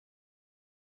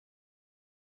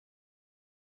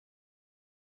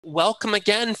Welcome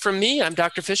again from me. I'm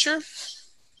Dr. Fisher.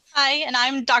 Hi, and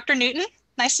I'm Dr. Newton.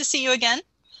 Nice to see you again.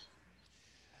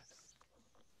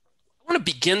 I want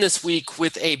to begin this week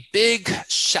with a big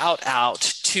shout out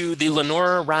to the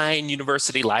Lenora Ryan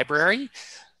University Library.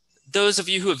 Those of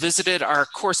you who have visited our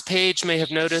course page may have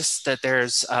noticed that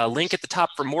there's a link at the top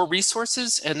for more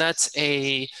resources, and that's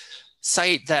a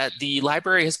site that the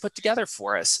library has put together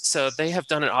for us. So they have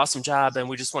done an awesome job, and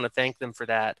we just want to thank them for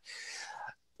that.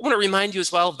 I want to remind you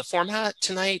as well of the format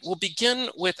tonight. We'll begin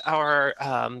with our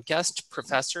guest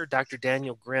professor, Dr.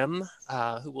 Daniel Grimm,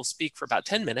 who will speak for about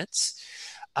 10 minutes.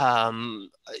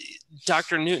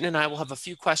 Dr. Newton and I will have a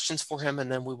few questions for him,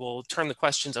 and then we will turn the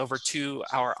questions over to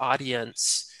our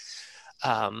audience.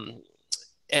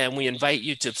 And we invite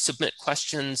you to submit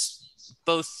questions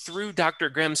both through Dr.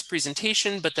 Grimm's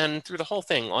presentation, but then through the whole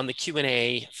thing on the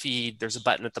Q&A feed. There's a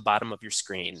button at the bottom of your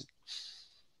screen.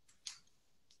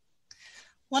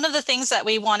 One of the things that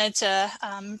we wanted to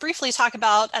briefly talk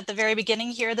about at the very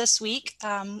beginning here this week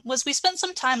was we spent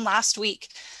some time last week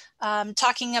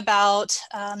talking about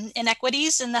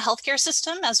inequities in the healthcare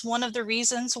system as one of the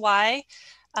reasons why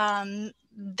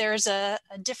there's a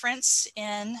difference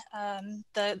in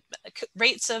the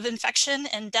rates of infection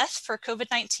and death for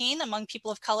COVID-19 among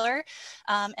people of color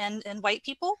and white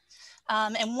people.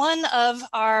 And one of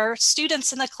our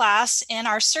students in the class in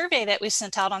our survey that we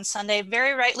sent out on Sunday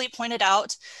very rightly pointed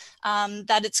out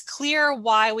that it's clear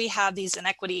why we have these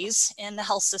inequities in the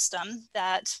health system,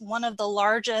 that one of the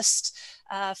largest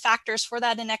factors for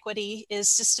that inequity is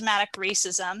systematic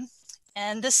racism.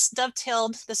 And this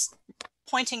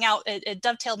pointing out, it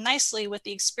dovetailed nicely with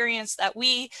the experience that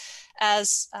we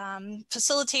as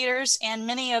facilitators and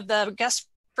many of the guest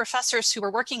professors who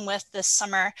were working with this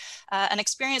summer, an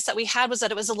experience that we had was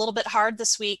that it was a little bit hard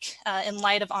this week in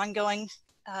light of ongoing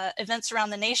events around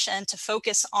the nation to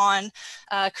focus on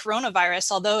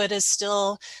coronavirus. Although it is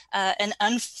still an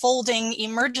unfolding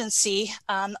emergency,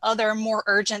 other more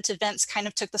urgent events kind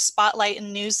of took the spotlight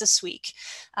in news this week.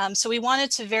 So we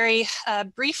wanted to very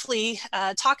briefly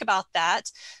talk about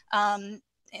that.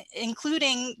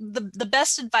 Including the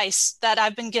best advice that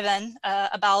I've been given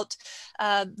about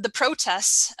the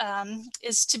protests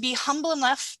is to be humble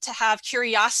enough to have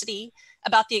curiosity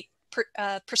about the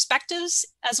perspectives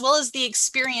as well as the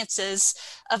experiences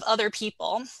of other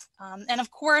people. And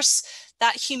of course,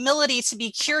 that humility to be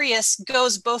curious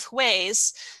goes both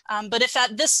ways. But if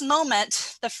at this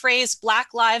moment, the phrase Black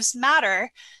Lives Matter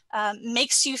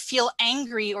makes you feel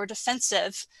angry or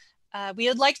defensive, we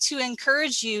would like to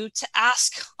encourage you to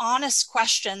ask honest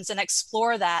questions and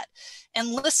explore that, and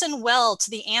listen well to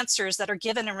the answers that are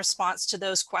given in response to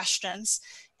those questions.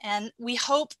 And we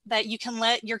hope that you can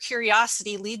let your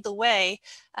curiosity lead the way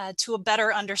to a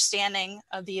better understanding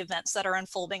of the events that are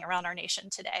unfolding around our nation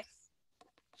today.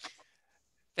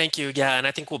 Thank you. Yeah, and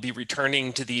I think we'll be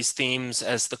returning to these themes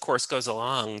as the course goes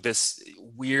along, this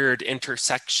weird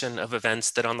intersection of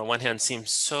events that on the one hand seem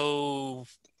so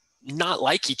not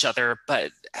like each other,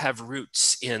 but have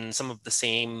roots in some of the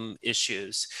same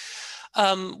issues.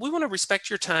 We want to respect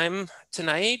your time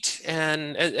tonight,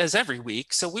 and as every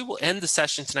week, so we will end the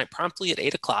session tonight promptly at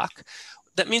 8 o'clock.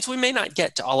 That means we may not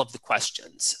get to all of the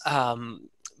questions,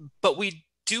 but we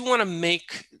do want to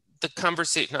make the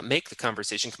conversation, not make the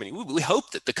conversation committee, we hope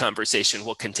that the conversation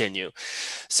will continue.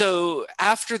 So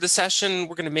after the session,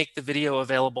 we're going to make the video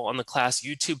available on the class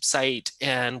YouTube site,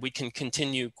 and we can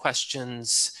continue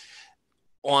questions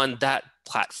on that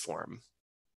platform.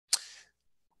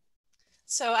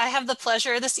 So I have the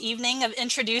pleasure this evening of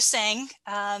introducing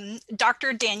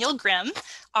Dr. Daniel Grimm,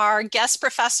 our guest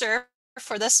professor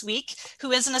for this week,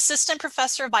 who is an assistant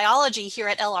professor of biology here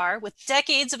at LR with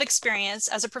decades of experience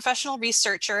as a professional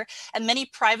researcher at many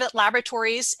private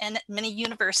laboratories and many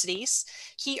universities.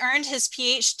 He earned his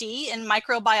PhD in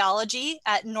microbiology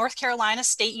at North Carolina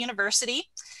State University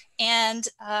and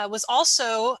was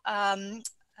also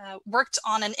worked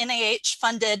on an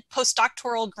NIH-funded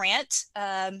postdoctoral grant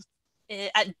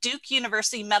at Duke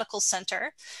University Medical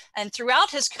Center. And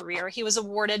throughout his career, he was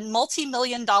awarded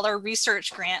multi-million-dollar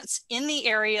research grants in the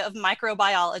area of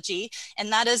microbiology.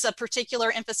 And that is a particular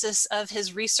emphasis of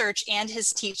his research and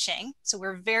his teaching. So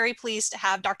we're very pleased to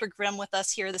have Dr. Grimm with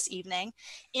us here this evening.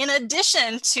 In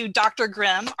addition to Dr.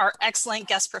 Grimm, our excellent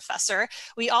guest professor,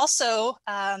 we also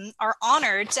are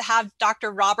honored to have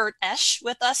Dr. Robert Esch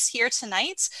with us here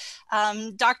tonight.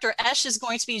 Dr. Esch is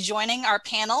going to be joining our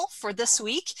panel for this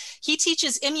week. He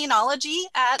teaches immunology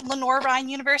at Lenora Ryan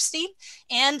University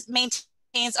and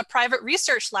maintains a private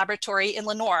research laboratory in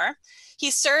Lenore. He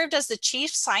served as the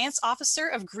Chief Science Officer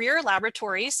of Greer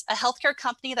Laboratories, a healthcare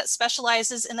company that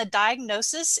specializes in the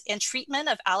diagnosis and treatment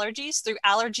of allergies through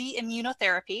allergy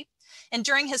immunotherapy. And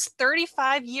during his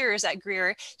 35 years at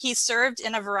Greer, he served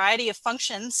in a variety of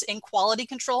functions in quality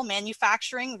control,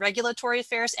 manufacturing, regulatory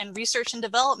affairs, and research and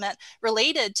development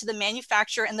related to the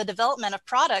manufacture and the development of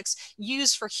products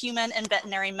used for human and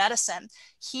veterinary medicine.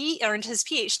 He earned his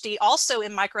PhD also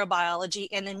in microbiology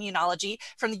and immunology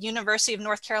from the University of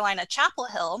North Carolina, Chapel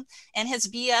Hill, and his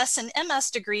BS and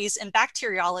MS degrees in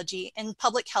bacteriology and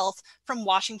public health from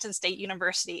Washington State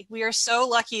University. We are so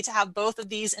lucky to have both of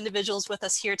these individuals with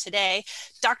us here today.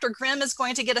 Dr. Grimm is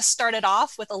going to get us started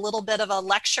off with a little bit of a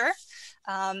lecture.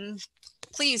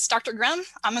 Please, Dr. Grimm,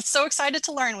 I'm so excited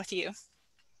to learn with you.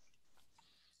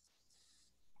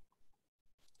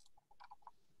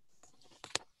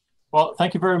 Well,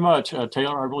 thank you very much,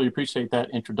 Taylor. I really appreciate that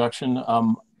introduction.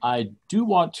 I do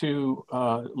want to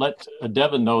let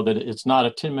Devin know that it's not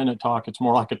a 10-minute talk. It's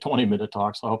more like a 20-minute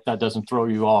talk. So I hope that doesn't throw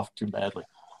you off too badly.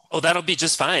 Oh, that'll be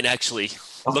just fine, actually.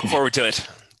 Okay. Look forward to it.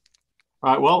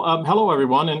 All right. Well, hello,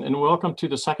 everyone, and welcome to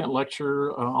the second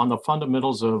lecture on the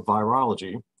fundamentals of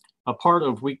virology, a part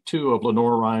of week 2 of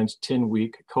Lenore Ryan's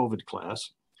 10-week COVID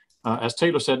class. As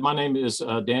Taylor said, my name is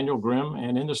Daniel Grimm,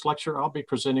 and in this lecture, I'll be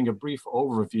presenting a brief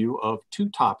overview of 2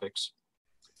 topics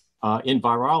in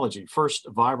virology. First,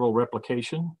 viral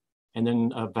replication, and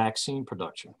then vaccine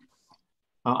production.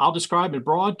 I'll describe in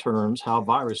broad terms how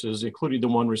viruses, including the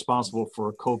one responsible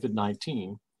for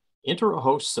COVID-19, enter a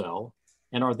host cell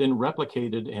and are then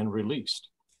replicated and released.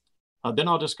 Then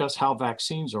I'll discuss how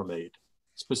vaccines are made.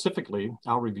 Specifically,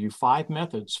 I'll review 5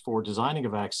 methods for designing a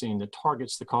vaccine that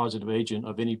targets the causative agent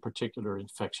of any particular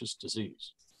infectious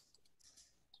disease.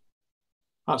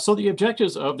 So the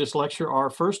objectives of this lecture are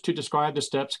first to describe the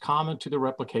steps common to the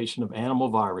replication of animal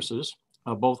viruses,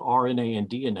 both RNA and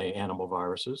DNA animal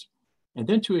viruses, and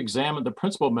then to examine the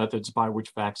principal methods by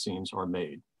which vaccines are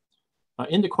made.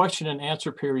 In the question and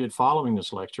answer period following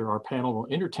this lecture, our panel will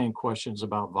entertain questions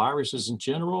about viruses in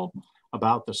general,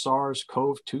 about the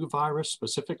SARS-CoV-2 virus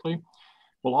specifically.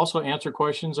 We'll also answer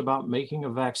questions about making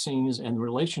of vaccines and the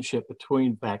relationship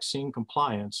between vaccine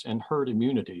compliance and herd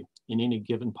immunity in any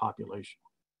given population.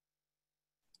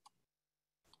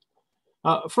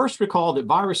 First, recall that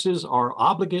viruses are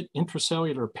obligate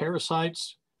intracellular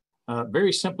parasites,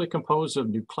 very simply composed of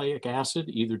nucleic acid,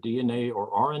 either DNA or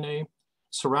RNA,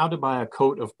 surrounded by a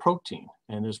coat of protein,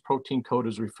 and this protein coat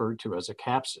is referred to as a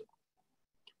capsid.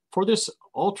 For this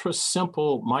ultra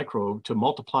simple microbe to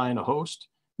multiply in a host,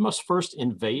 it must first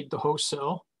invade the host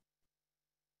cell,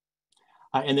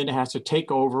 and then it has to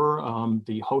take over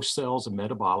the host cell's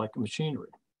metabolic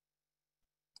machinery.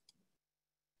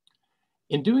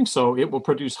 In doing so, it will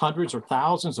produce hundreds or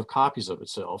thousands of copies of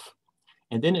itself,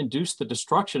 and then induce the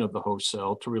destruction of the host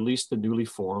cell to release the newly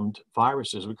formed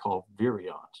viruses we call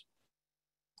virions.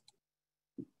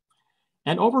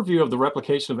 An overview of the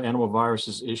replication of animal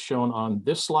viruses is shown on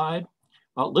this slide.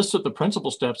 A list of the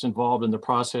principal steps involved in the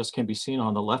process can be seen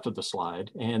on the left of the slide,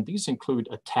 and these include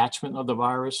attachment of the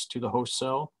virus to the host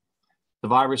cell. The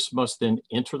virus must then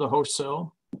enter the host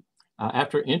cell.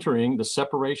 After entering, the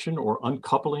separation or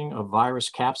uncoupling of virus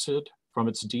capsid from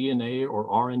its DNA or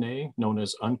RNA, known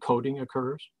as uncoating,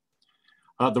 occurs.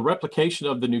 The replication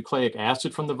of the nucleic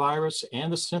acid from the virus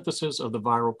and the synthesis of the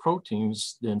viral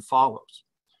proteins then follows.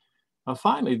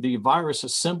 Finally, the virus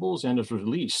assembles and is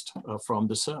released from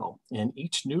the cell, and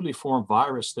each newly formed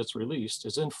virus that's released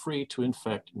is then free to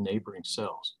infect neighboring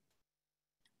cells.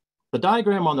 The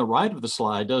diagram on the right of the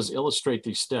slide does illustrate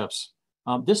these steps.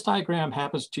 This diagram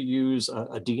happens to use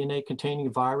a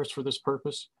DNA-containing virus for this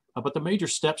purpose, but the major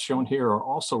steps shown here are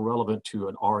also relevant to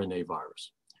an RNA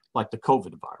virus, like the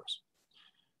COVID virus.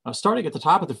 Starting at the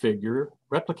top of the figure,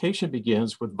 replication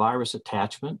begins with virus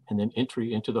attachment and then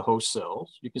entry into the host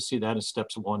cells. You can see that in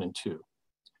steps 1 and 2.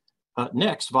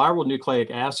 Next, viral nucleic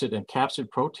acid and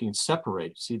capsid proteins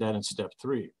separate, see that in step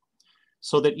 3,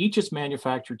 so that each is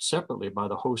manufactured separately by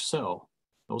the host cell,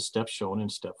 those steps shown in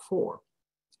step 4.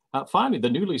 Finally, the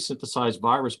newly synthesized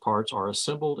virus parts are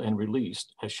assembled and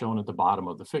released, as shown at the bottom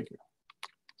of the figure.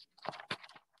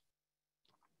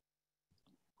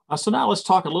 So now let's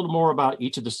talk a little more about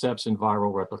each of the steps in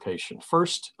viral replication.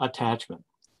 First, attachment.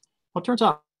 Well, it turns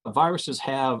out viruses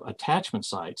have attachment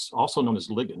sites, also known as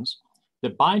ligands,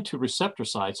 that bind to receptor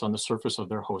sites on the surface of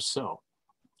their host cell.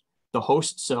 The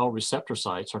host cell receptor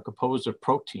sites are composed of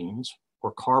proteins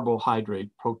or carbohydrate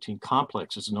protein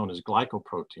complexes known as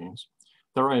glycoproteins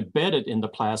that are embedded in the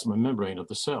plasma membrane of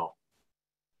the cell.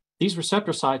 These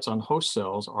receptor sites on host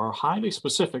cells are highly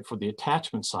specific for the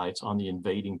attachment sites on the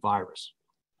invading virus.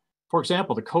 For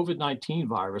example, the COVID-19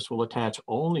 virus will attach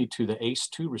only to the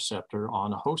ACE2 receptor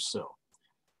on a host cell.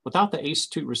 Without the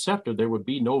ACE2 receptor, there would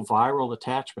be no viral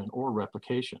attachment or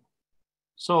replication.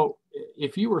 So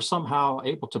if you were somehow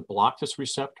able to block this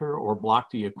receptor or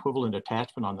block the equivalent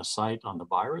attachment on the site on the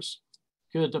virus,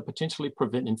 could potentially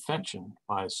prevent infection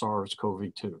by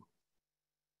SARS-CoV-2.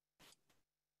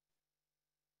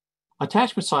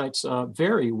 Attachment sites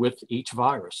vary with each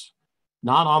virus.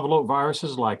 Non-envelope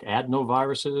viruses like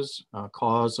adenoviruses,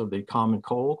 cause of the common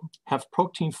cold, have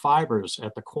protein fibers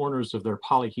at the corners of their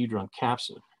polyhedron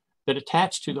capsid that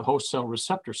attach to the host cell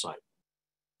receptor site.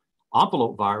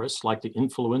 Envelope virus, like the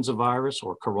influenza virus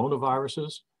or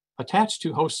coronaviruses, attach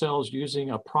to host cells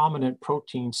using a prominent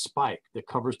protein spike that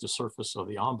covers the surface of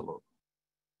the envelope.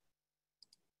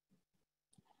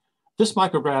 This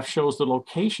micrograph shows the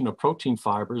location of protein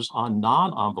fibers on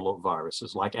non-envelope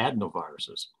viruses like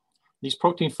adenoviruses. These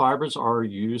protein fibers are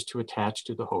used to attach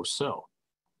to the host cell.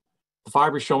 The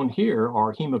fibers shown here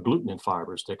are hemagglutinin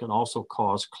fibers that can also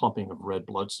cause clumping of red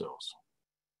blood cells.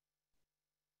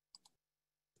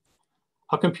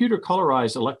 A computer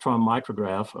colorized electron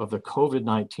micrograph of the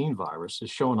COVID-19 virus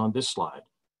is shown on this slide,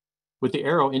 with the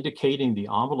arrow indicating the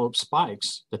envelope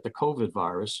spikes that the COVID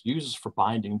virus uses for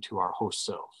binding to our host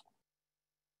cells.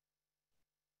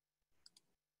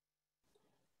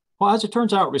 Well, as it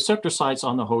turns out, receptor sites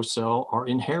on the host cell are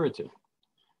inherited.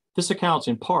 This accounts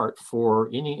in part for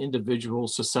any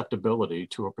individual's susceptibility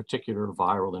to a particular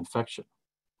viral infection.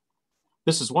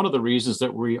 This is one of the reasons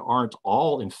that we aren't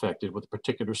all infected with a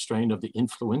particular strain of the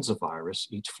influenza virus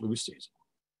each flu season.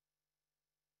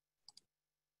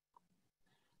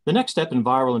 The next step in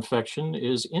viral infection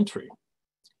is entry.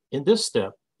 In this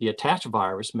step, the attached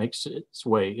virus makes its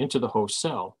way into the host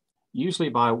cell, usually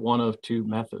by one of two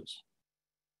methods.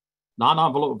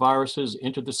 Non-envelope viruses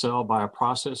enter the cell by a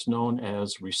process known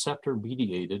as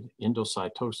receptor-mediated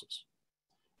endocytosis,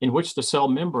 in which the cell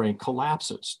membrane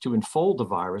collapses to enfold the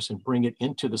virus and bring it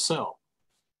into the cell,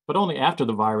 but only after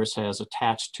the virus has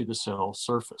attached to the cell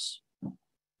surface.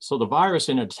 So the virus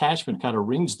in attachment kind of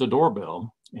rings the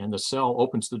doorbell, and the cell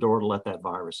opens the door to let that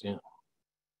virus in.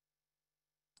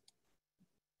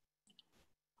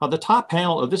 The top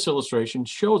panel of this illustration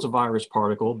shows a virus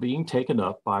particle being taken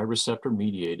up by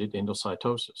receptor-mediated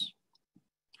endocytosis.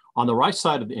 On the right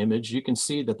side of the image, you can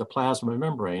see that the plasma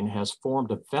membrane has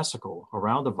formed a vesicle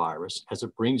around the virus as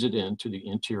it brings it into the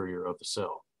interior of the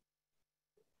cell.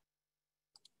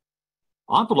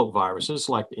 Envelope viruses,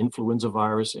 like the influenza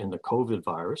virus and the COVID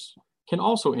virus, can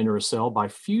also enter a cell by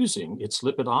fusing its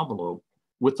lipid envelope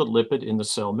with the lipid in the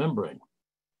cell membrane.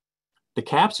 The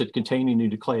capsid containing the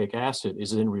nucleic acid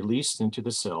is then released into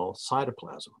the cell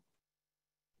cytoplasm.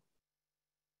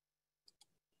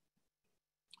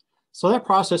 So that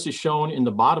process is shown in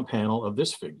the bottom panel of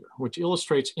this figure, which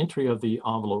illustrates entry of the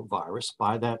envelope virus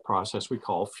by that process we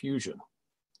call fusion.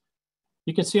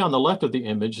 You can see on the left of the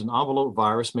image an envelope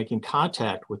virus making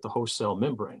contact with the host cell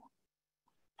membrane.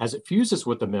 As it fuses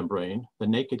with the membrane, the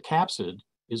naked capsid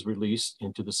is released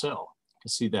into the cell. You can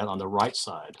see that on the right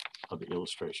side of the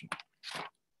illustration.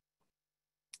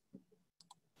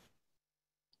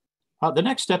 The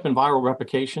next step in viral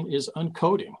replication is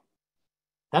uncoating.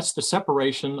 That's the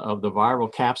separation of the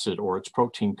viral capsid or its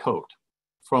protein coat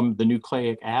from the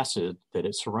nucleic acid that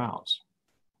it surrounds.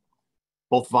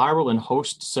 Both viral and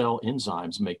host cell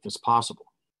enzymes make this possible.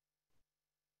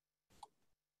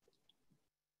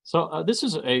 So this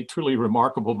is a truly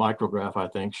remarkable micrograph, I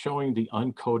think, showing the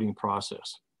uncoating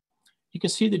process. You can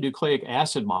see the nucleic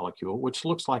acid molecule, which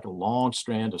looks like a long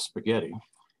strand of spaghetti,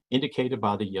 indicated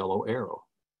by the yellow arrow.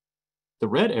 The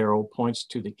red arrow points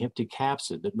to the empty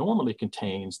capsid that normally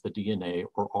contains the DNA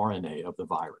or RNA of the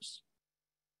virus.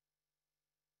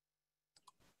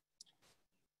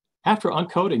 After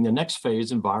uncoating, the next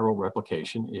phase in viral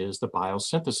replication is the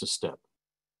biosynthesis step,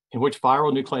 in which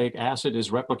viral nucleic acid is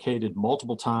replicated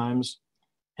multiple times,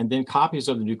 and then copies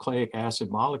of the nucleic acid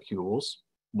molecules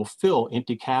will fill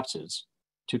empty capsids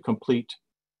to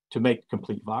make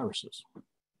complete viruses.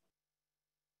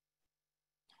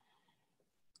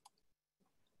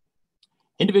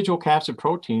 Individual capsid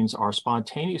proteins are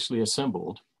spontaneously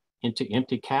assembled into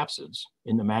empty capsids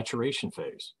in the maturation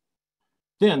phase.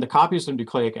 Then the copies of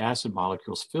nucleic acid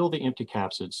molecules fill the empty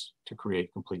capsids to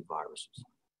create complete viruses.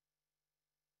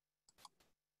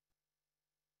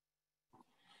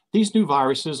 These new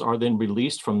viruses are then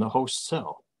released from the host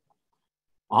cell.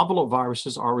 Envelope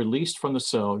viruses are released from the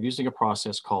cell using a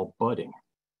process called budding.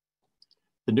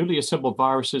 The newly assembled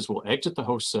viruses will exit the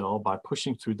host cell by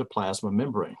pushing through the plasma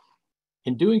membrane.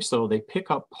 In doing so, they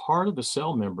pick up part of the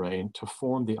cell membrane to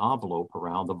form the envelope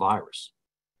around the virus.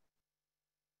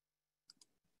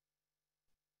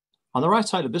 On the right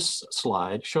side of this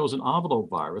slide shows an envelope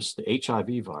virus, the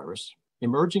HIV virus,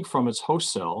 emerging from its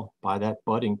host cell by that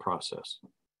budding process.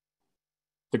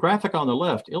 The graphic on the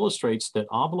left illustrates that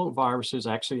envelope viruses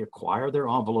actually acquire their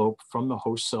envelope from the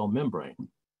host cell membrane.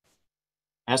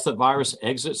 As the virus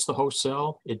exits the host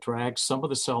cell, it drags some of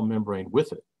the cell membrane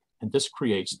with it, and this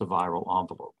creates the viral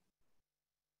envelope.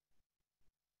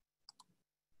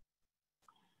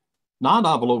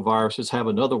 Non-envelope viruses have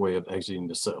another way of exiting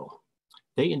the cell.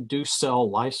 They induce cell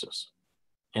lysis,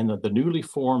 and the newly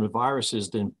formed viruses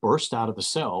then burst out of the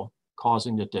cell,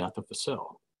 causing the death of the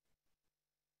cell.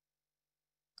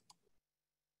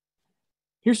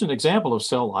 Here's an example of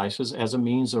cell lysis as a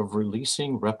means of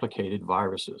releasing replicated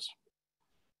viruses.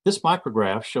 This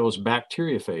micrograph shows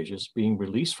bacteriophages being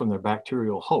released from their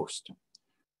bacterial host,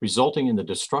 resulting in the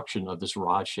destruction of this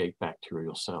rod-shaped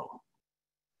bacterial cell.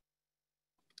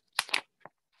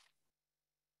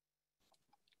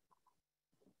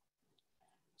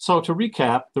 So to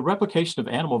recap, the replication of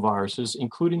animal viruses,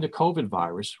 including the COVID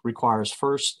virus, requires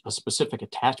first a specific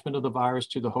attachment of the virus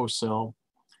to the host cell,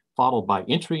 followed by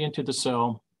entry into the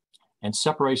cell and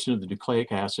separation of the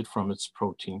nucleic acid from its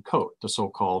protein coat, the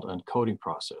so-called uncoating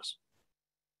process.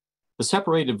 The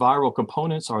separated viral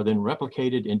components are then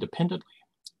replicated independently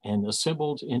and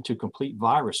assembled into complete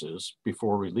viruses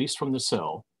before released from the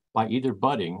cell by either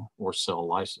budding or cell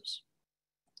lysis.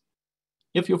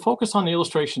 If you focus on the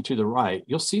illustration to the right,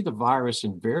 you'll see the virus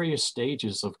in various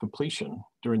stages of completion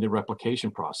during the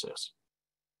replication process,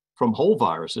 from whole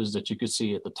viruses that you could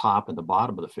see at the top and the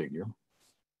bottom of the figure,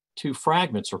 to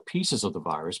fragments or pieces of the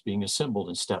virus being assembled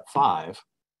in step 5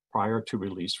 prior to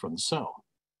release from the cell.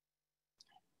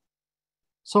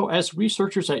 So as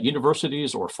researchers at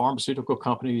universities or pharmaceutical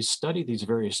companies study these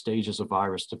various stages of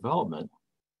virus development,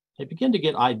 they begin to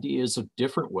get ideas of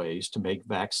different ways to make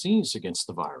vaccines against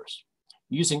the virus,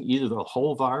 using either the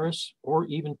whole virus or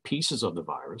even pieces of the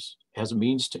virus as a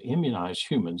means to immunize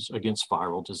humans against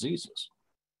viral diseases.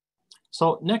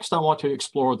 So next, I want to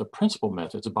explore the principal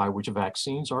methods by which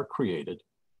vaccines are created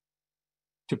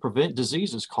to prevent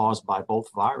diseases caused by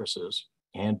both viruses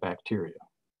and bacteria.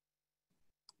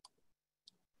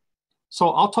 So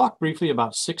I'll talk briefly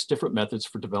about 6 different methods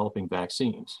for developing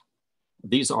vaccines.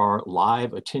 These are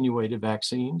live attenuated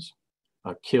vaccines,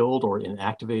 killed or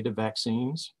inactivated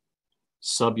vaccines,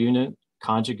 subunit,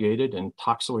 conjugated, and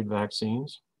toxoid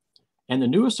vaccines, and the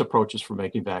newest approaches for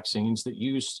making vaccines that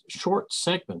use short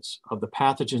segments of the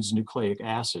pathogen's nucleic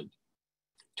acid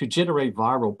to generate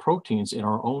viral proteins in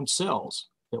our own cells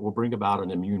that will bring about an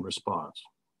immune response.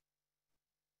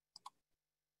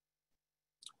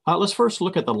 Let's first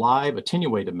look at the live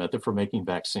attenuated method for making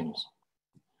vaccines.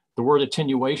 The word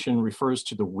attenuation refers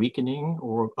to the weakening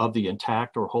of the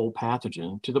intact or whole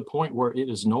pathogen to the point where it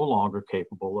is no longer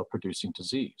capable of producing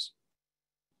disease.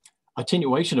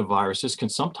 Attenuation of viruses can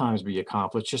sometimes be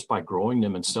accomplished just by growing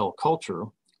them in cell culture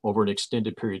over an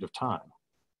extended period of time.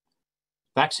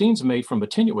 Vaccines made from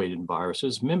attenuated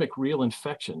viruses mimic real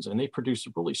infections, and they produce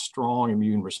really strong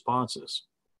immune responses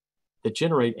that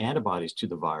generate antibodies to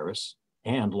the virus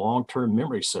and long-term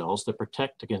memory cells that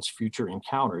protect against future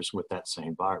encounters with that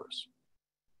same virus.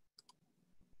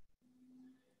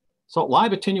 So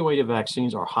live attenuated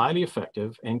vaccines are highly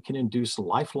effective and can induce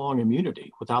lifelong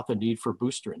immunity without the need for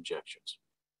booster injections.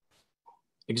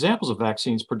 Examples of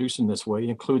vaccines produced in this way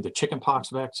include the chickenpox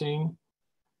vaccine,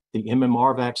 the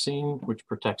MMR vaccine, which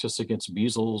protects us against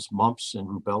measles, mumps, and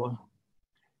rubella,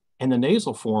 and the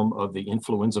nasal form of the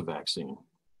influenza vaccine.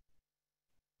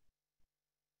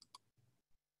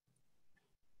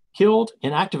 Killed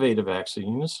inactivated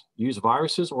vaccines use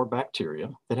viruses or bacteria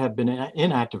that have been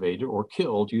inactivated or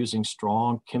killed using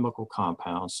strong chemical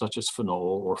compounds such as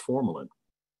phenol or formalin.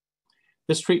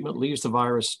 This treatment leaves the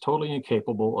virus totally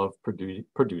incapable of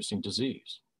producing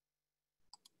disease.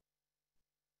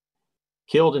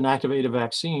 Killed inactivated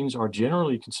vaccines are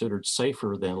generally considered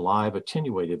safer than live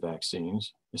attenuated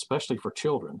vaccines, especially for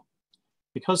children,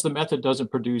 because the method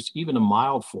doesn't produce even a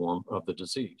mild form of the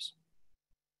disease.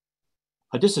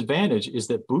 A disadvantage is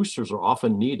that boosters are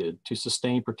often needed to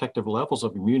sustain protective levels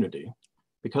of immunity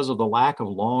because of the lack of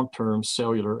long-term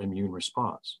cellular immune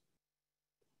response.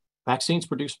 Vaccines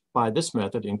produced by this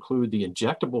method include the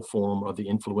injectable form of the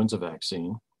influenza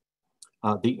vaccine,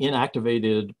 the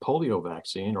inactivated polio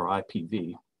vaccine, or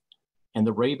IPV, and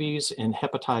the rabies and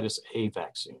hepatitis A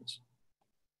vaccines.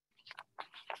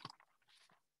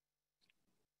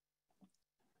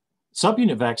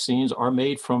 Subunit vaccines are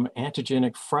made from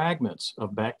antigenic fragments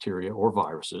of bacteria or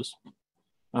viruses,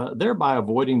 thereby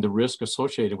avoiding the risk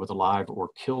associated with live or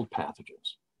killed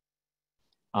pathogens.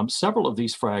 Several of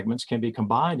these fragments can be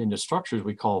combined into structures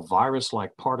we call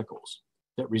virus-like particles,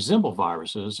 that resemble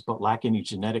viruses but lack any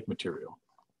genetic material.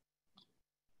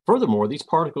 Furthermore, these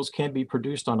particles can be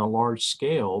produced on a large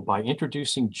scale by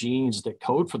introducing genes that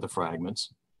code for the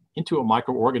fragments into a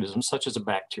microorganism such as a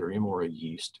bacterium or a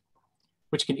yeast,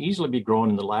 which can easily be grown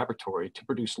in the laboratory to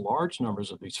produce large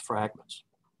numbers of these fragments.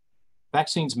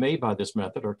 Vaccines made by this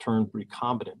method are termed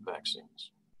recombinant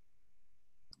vaccines.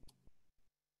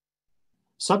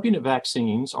 Subunit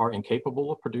vaccines are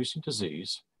incapable of producing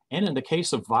disease, and in the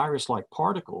case of virus-like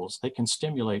particles, they can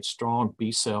stimulate strong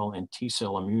B-cell and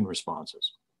T-cell immune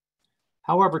responses.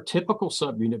 However, typical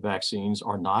subunit vaccines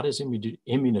are not as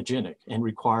immunogenic and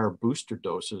require booster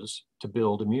doses to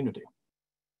build immunity.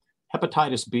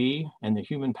 Hepatitis B and the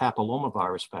human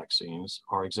papillomavirus vaccines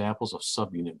are examples of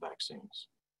subunit vaccines.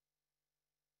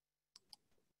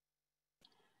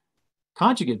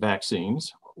 Conjugate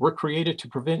vaccines were created to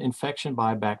prevent infection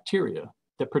by bacteria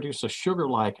that produce a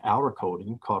sugar-like outer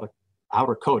coating called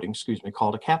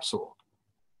a capsule.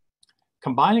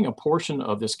 Combining a portion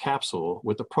of this capsule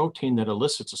with a protein that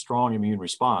elicits a strong immune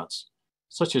response,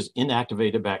 such as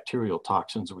inactivated bacterial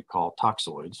toxins we call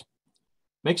toxoids,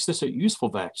 makes this a useful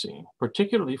vaccine,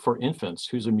 particularly for infants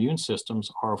whose immune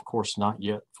systems are, of course, not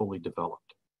yet fully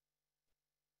developed.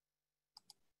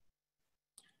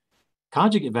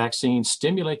 Conjugate vaccines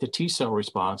stimulate the T-cell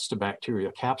response to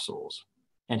bacteria capsules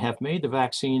and have made the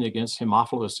vaccine against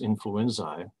Haemophilus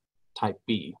influenzae type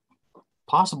B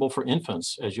possible for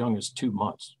infants as young as 2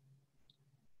 months.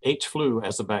 H-flu,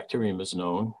 as the bacterium is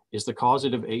known, is the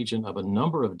causative agent of a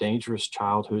number of dangerous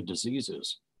childhood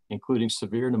diseases, including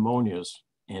severe pneumonias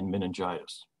and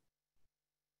meningitis.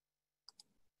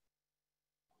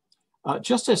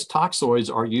 Just as toxoids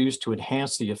are used to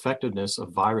enhance the effectiveness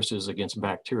of viruses against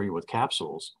bacteria with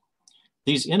capsules,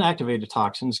 these inactivated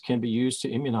toxins can be used to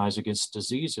immunize against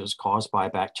diseases caused by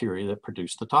bacteria that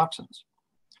produce the toxins.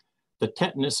 The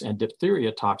tetanus and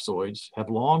diphtheria toxoids have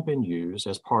long been used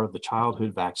as part of the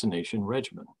childhood vaccination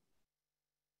regimen.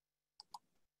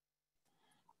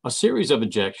 A series of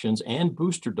injections and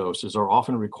booster doses are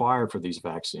often required for these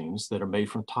vaccines that are made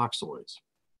from toxoids.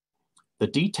 The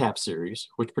DTaP series,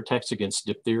 which protects against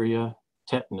diphtheria,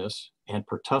 tetanus, and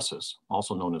pertussis,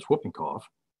 also known as whooping cough,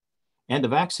 and the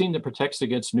vaccine that protects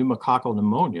against pneumococcal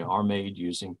pneumonia are made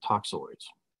using toxoids.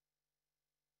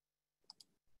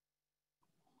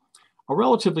 A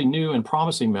relatively new and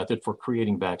promising method for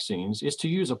creating vaccines is to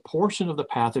use a portion of the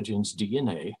pathogen's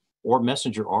DNA or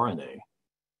messenger RNA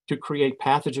to create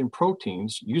pathogen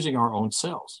proteins using our own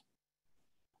cells.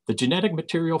 The genetic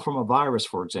material from a virus,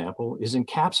 for example, is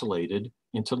encapsulated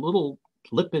into little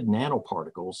lipid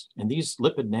nanoparticles, and these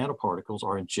lipid nanoparticles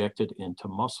are injected into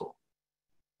muscle.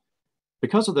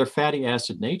 Because of their fatty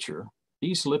acid nature,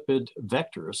 these lipid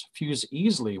vectors fuse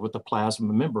easily with the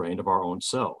plasma membrane of our own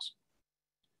cells.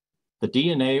 The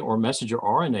DNA or messenger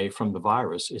RNA from the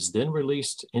virus is then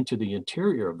released into the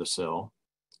interior of the cell,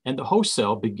 and the host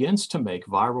cell begins to make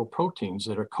viral proteins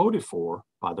that are coded for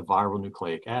by the viral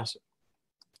nucleic acid.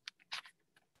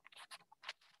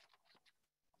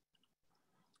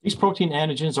 These protein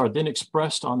antigens are then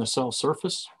expressed on the cell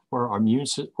surface where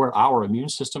our immune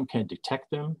system can detect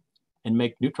them and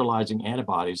make neutralizing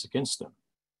antibodies against them.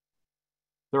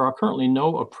 There are currently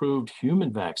no approved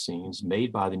human vaccines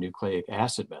made by the nucleic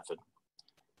acid method,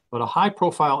 but a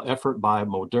high-profile effort by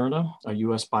Moderna, a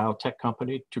US biotech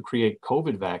company, to create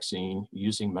COVID vaccine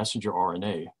using messenger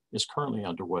RNA is currently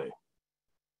underway.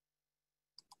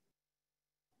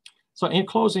 So in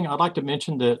closing, I'd like to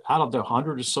mention that out of the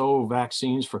 100 or so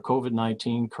vaccines for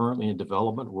COVID-19 currently in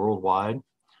development worldwide,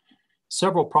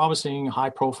 several promising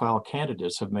high-profile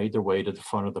candidates have made their way to the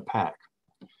front of the pack.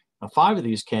 Now, five of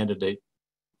these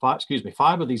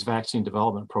vaccine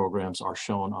development programs are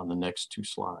shown on the next two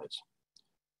slides.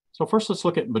 So first, let's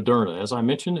look at Moderna. As I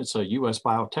mentioned, it's a US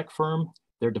biotech firm.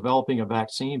 They're developing a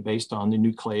vaccine based on the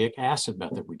nucleic acid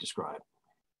method we described.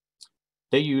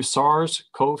 They use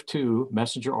SARS-CoV-2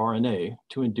 messenger RNA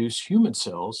to induce human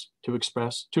cells to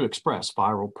express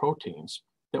viral proteins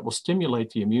that will stimulate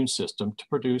the immune system to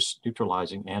produce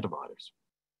neutralizing antibodies.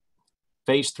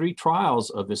 Phase 3 trials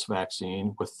of this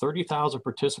vaccine with 30,000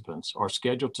 participants are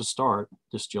scheduled to start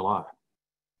this July.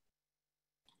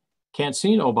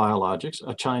 CanSino Biologics,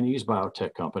 a Chinese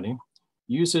biotech company,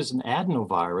 uses an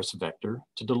adenovirus vector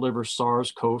to deliver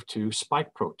SARS-CoV-2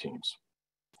 spike proteins.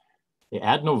 The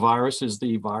adenovirus is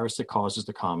the virus that causes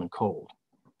the common cold.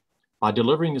 By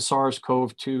delivering the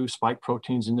SARS-CoV-2 spike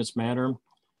proteins in this manner,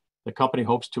 the company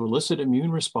hopes to elicit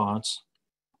immune response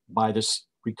by this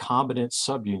recombinant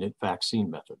subunit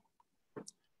vaccine method.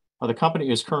 Now, the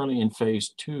company is currently in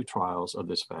phase 2 trials of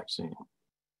this vaccine.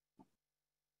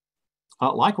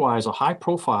 Likewise, a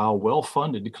high-profile,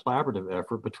 well-funded collaborative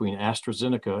effort between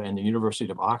AstraZeneca and the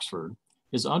University of Oxford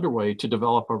is underway to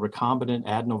develop a recombinant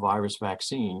adenovirus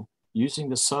vaccine using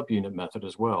the subunit method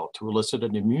as well to elicit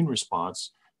an immune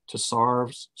response to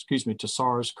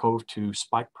SARS-CoV-2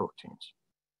 spike proteins.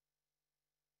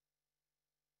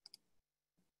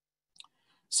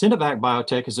 Sinovac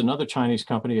Biotech is another Chinese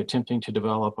company attempting to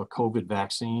develop a COVID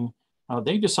vaccine.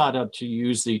 They decided to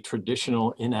use the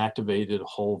traditional inactivated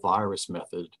whole virus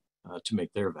method to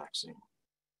make their vaccine.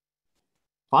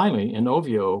 Finally,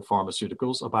 Inovio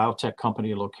Pharmaceuticals, a biotech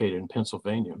company located in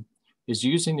Pennsylvania, is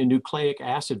using the nucleic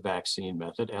acid vaccine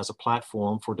method as a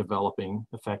platform for developing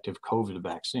effective COVID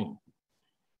vaccine.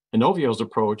 Inovio's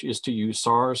approach is to use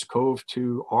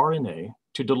SARS-CoV-2 RNA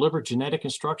to deliver genetic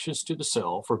instructions to the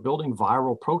cell for building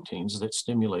viral proteins that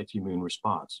stimulate the immune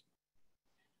response.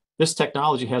 This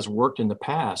technology has worked in the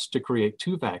past to create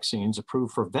 2 vaccines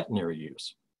approved for veterinary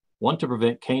use, one to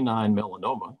prevent canine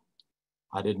melanoma.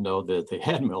 I didn't know that they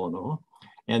had melanoma,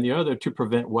 and the other to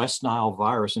prevent West Nile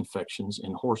virus infections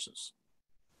in horses.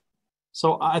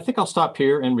 So I think I'll stop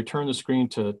here and return the screen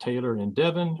to Taylor and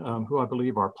Devin, who I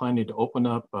believe are planning to open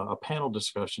up a panel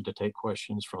discussion to take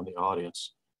questions from the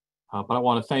audience. But I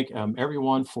want to thank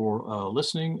everyone for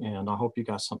listening, and I hope you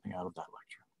got something out of that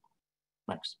lecture.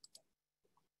 Thanks.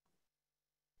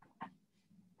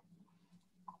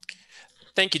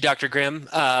 Thank you, Dr. Grimm.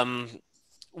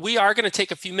 We are going to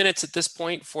take a few minutes at this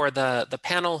point for the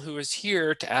panel who is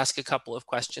here to ask a couple of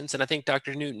questions, and I think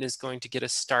Dr. Newton is going to get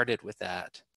us started with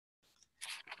that.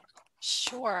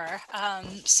 Sure.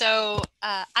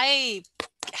 I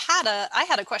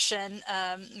had a question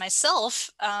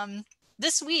myself.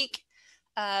 This week,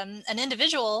 an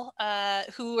individual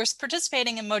who was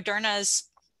participating in Moderna's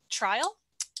trial,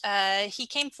 he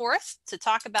came forth to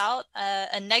talk about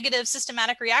a negative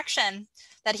systematic reaction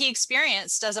that he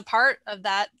experienced as a part of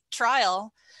that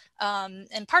trial.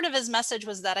 And part of his message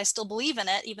was that I still believe in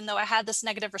it, even though I had this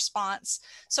negative response.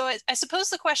 So I suppose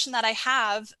the question that I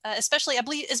have, especially, I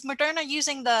believe, is Moderna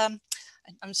using I'm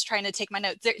just trying to take my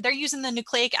notes. They're using the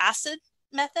nucleic acid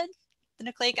method,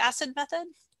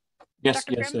 Yes,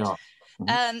 Dr. yes, Grimm? they are.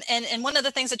 Mm-hmm. And one of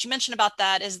the things that you mentioned about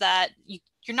that is that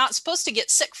you're not supposed to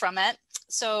get sick from it.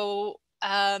 So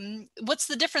what's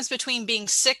the difference between being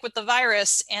sick with the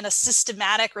virus and a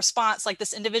systematic response like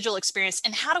this individual experience?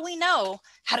 And how do we know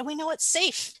it's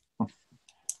safe?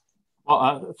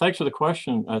 Well, thanks for the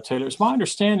question, Taylor. It's my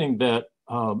understanding that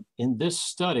in this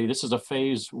study, this is a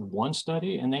phase 1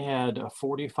 study, and they had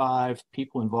 45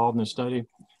 people involved in the study.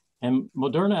 And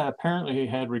Moderna apparently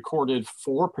had recorded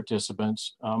 4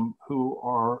 participants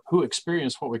who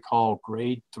experienced what we call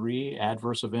grade 3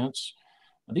 adverse events.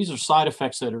 These are side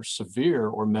effects that are severe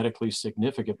or medically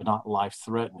significant, but not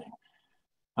life-threatening.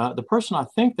 The person I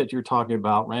think that you're talking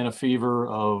about ran a fever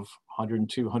of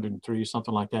 102, 103,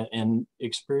 something like that, and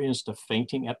experienced a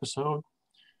fainting episode.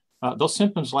 Those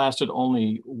symptoms lasted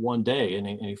only 1 day, and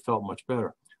he felt much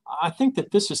better. I think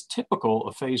that this is typical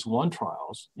of phase 1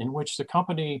 trials in which the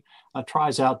company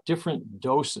tries out different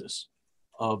doses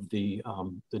of the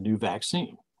new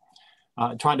vaccine,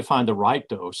 trying to find the right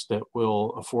dose that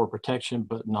will afford protection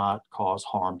but not cause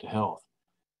harm to health.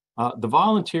 The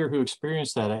volunteer who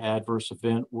experienced that adverse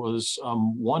event was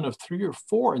one of 3 or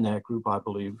 4 in that group, I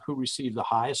believe, who received the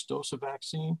highest dose of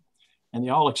vaccine, and they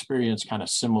all experienced kind of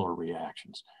similar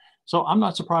reactions. So I'm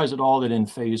not surprised at all that in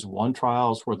phase 1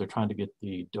 trials where they're trying to get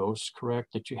the dose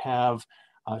correct, that you have,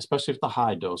 especially at the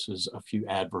high doses, a few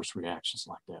adverse reactions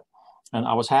like that. And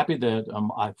I was happy that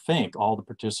I think all the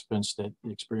participants that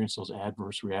experienced those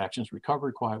adverse reactions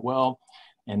recovered quite well.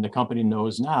 And the company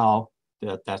knows now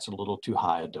that that's a little too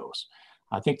high a dose.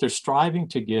 I think they're striving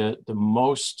to get the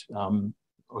most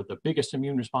or the biggest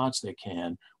immune response they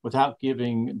can without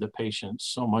giving the patient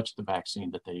so much of the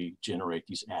vaccine that they generate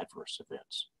these adverse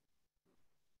events.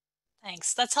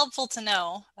 Thanks. That's helpful to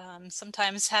know.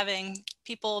 Sometimes having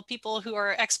people who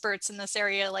are experts in this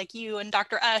area like you and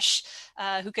Dr. Esch,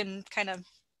 who can kind of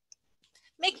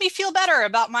make me feel better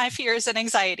about my fears and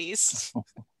anxieties.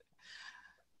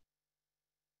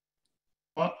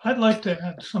 Well, I'd like to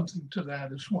add something to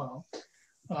that as well.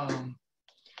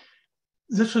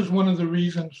 This is one of the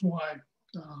reasons why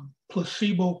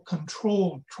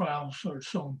placebo-controlled trials are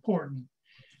so important.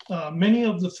 Many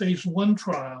of the phase 1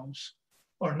 trials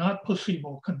are not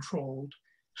placebo-controlled,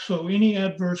 so any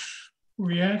adverse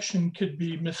reaction could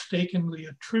be mistakenly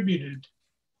attributed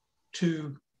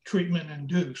to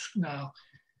treatment-induced. Now,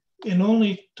 in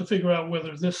only to figure out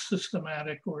whether this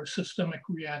systematic or systemic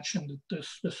reaction that this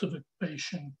specific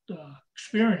patient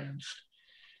experienced,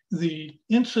 the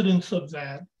incidence of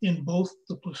that in both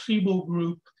the placebo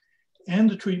group and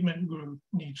the treatment group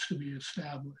needs to be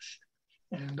established.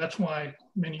 And that's why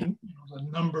many, the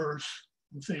numbers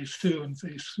in phase 2 and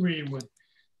phase 3 would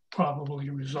probably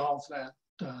resolve that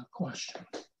question.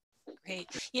 Great.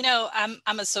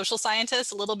 I'm a social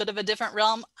scientist, a little bit of a different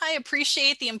realm. I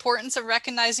appreciate the importance of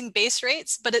recognizing base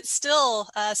rates, but it's still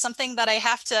something that I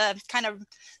have to kind of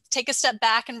take a step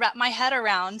back and wrap my head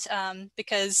around,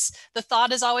 because the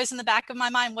thought is always in the back of my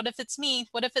mind, what if it's me?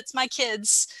 What if it's my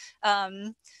kids?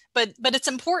 But it's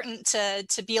important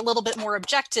to be a little bit more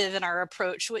objective in our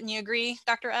approach. Wouldn't you agree,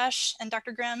 Dr. Esch and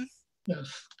Dr. Grimm?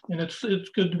 Yes, and it's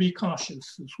good to be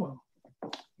cautious as well.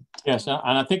 Yes, and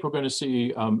I think we're going to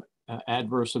see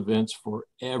adverse events for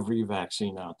every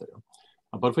vaccine out there.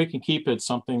 But if we can keep it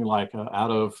something like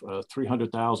out of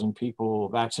 300,000 people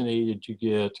vaccinated, you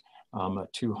get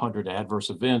 200 adverse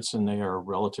events, and they are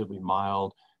relatively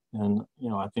mild. And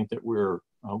I think that we're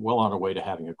well on our way to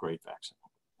having a great vaccine.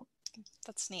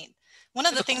 That's neat. One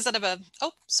of the things that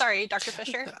oh, sorry, Dr.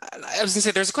 Fisher. I was gonna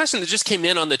say, there's a question that just came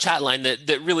in on the chat line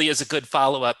that really is a good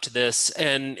follow-up to this.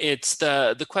 And it's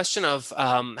the question of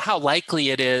how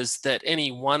likely it is that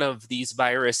any one of these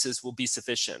viruses will be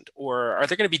sufficient, or are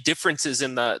there gonna be differences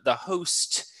in the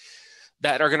host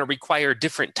that are gonna require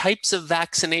different types of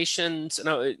vaccinations?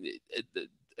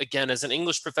 Again, as an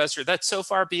English professor, that's so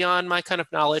far beyond my kind of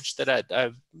knowledge that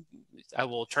I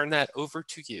will turn that over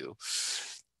to you.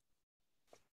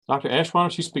 Dr. Esch, why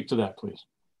don't you speak to that, please?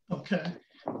 Okay.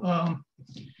 One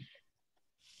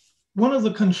of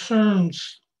the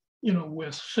concerns,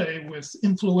 with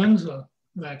influenza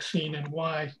vaccine and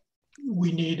why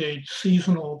we need a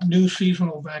new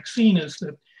seasonal vaccine is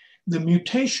that the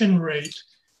mutation rate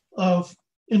of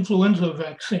influenza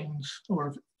vaccines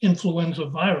or influenza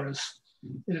virus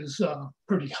is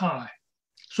pretty high.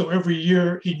 So every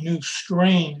year, a new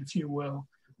strain, if you will,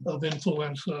 of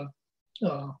influenza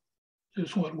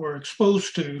is what we're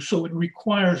exposed to. So it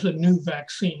requires a new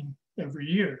vaccine every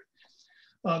year.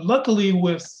 Luckily,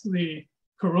 with the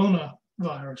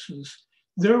coronaviruses,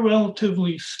 they're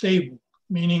relatively stable,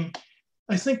 meaning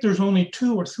I think there's only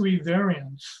 2 or 3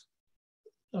 variants,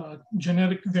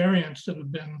 genetic variants that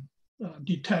have been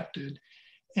detected.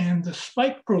 And the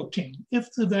spike protein,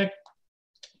 if the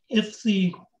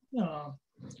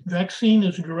vaccine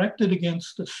is directed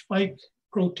against the spike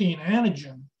protein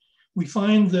antigen, we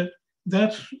find that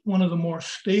that's one of the more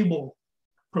stable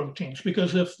proteins,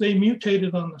 because if they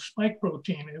mutated on the spike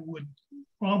protein, it would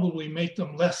probably make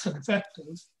them less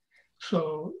infective.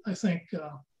 So I think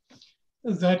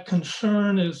that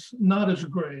concern is not as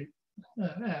great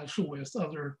as with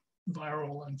other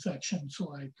viral infections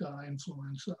like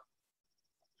influenza.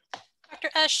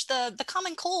 Dr. Esch, the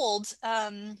common cold,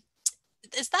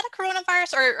 is that a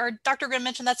coronavirus, or Dr. Grimm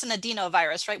mentioned that's an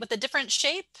adenovirus, right, with a different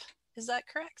shape? Is that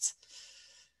correct?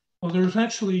 Well, there's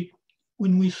actually,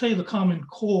 when we say the common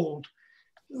cold,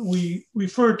 we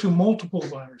refer to multiple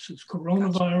viruses,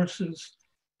 coronaviruses,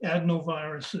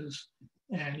 adenoviruses,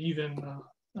 and even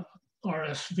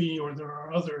RSV, or there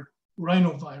are other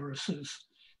rhinoviruses,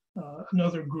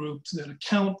 another group that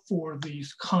account for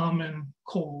these common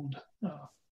cold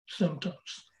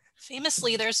symptoms.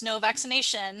 Famously, there's no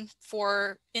vaccination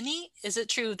for any. Is it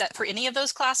true that for any of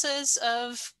those classes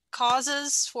of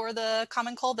causes for the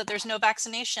common cold, that there's no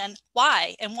vaccination?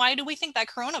 Why? And why do we think that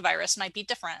coronavirus might be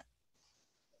different?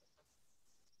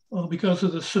 Well, because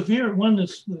of the severity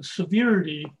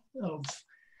of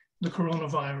the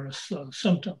coronavirus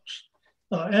symptoms.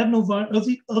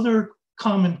 Other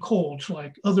common colds,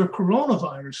 like other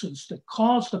coronaviruses that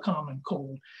cause the common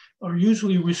cold, are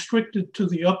usually restricted to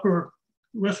the upper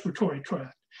respiratory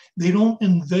tract. They don't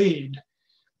invade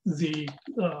the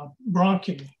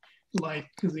bronchi like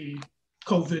the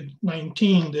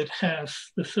COVID-19 that has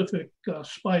specific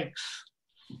spikes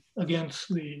against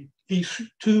the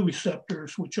ACE2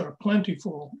 receptors, which are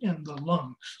plentiful in the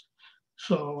lungs.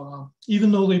 So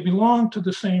even though they belong to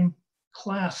the same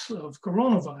class of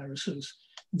coronaviruses,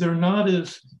 they're not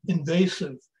as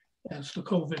invasive as the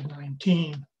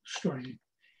COVID-19 strain.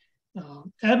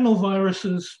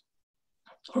 Adenoviruses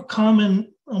are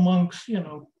common amongst,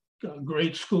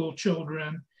 grade school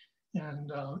children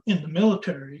and in the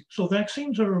military. So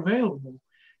vaccines are available,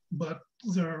 but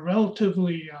they're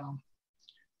relatively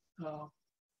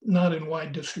not in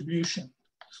wide distribution.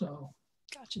 So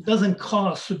Gotcha. It doesn't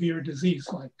cause severe disease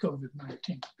like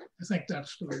COVID-19. I think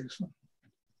that's the reason.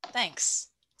 Thanks.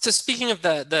 So speaking of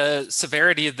the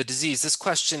severity of the disease, this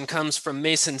question comes from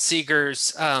Mason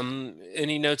Seegers, and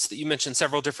he notes that you mentioned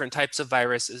several different types of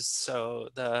viruses, so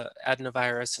the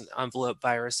adenovirus and envelope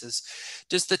viruses.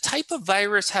 Does the type of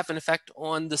virus have an effect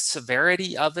on the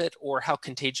severity of it or how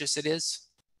contagious it is?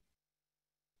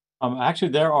 Actually,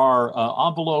 there are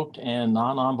enveloped and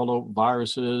non-enveloped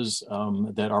viruses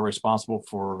that are responsible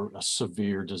for a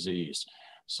severe disease.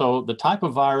 So the type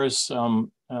of virus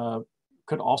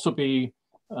could also be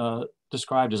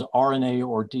described as RNA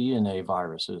or DNA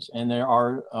viruses. And there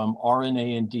are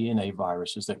RNA and DNA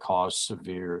viruses that cause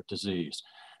severe disease.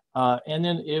 And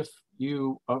then if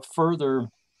you further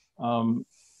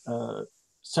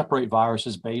separate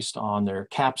viruses based on their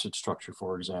capsid structure,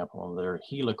 for example, their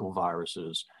helical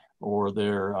viruses or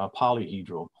their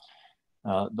polyhedral,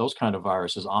 those kind of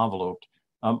viruses, enveloped.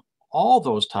 All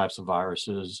those types of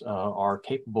viruses are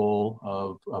capable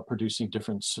of producing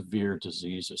different severe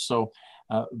diseases. So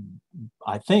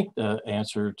I think the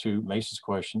answer to Mason's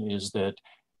question is that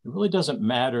it really doesn't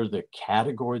matter the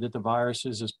category that the virus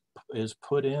is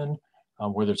put in,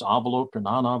 whether it's enveloped or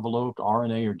non-enveloped,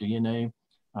 RNA or DNA.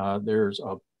 There's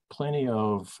plenty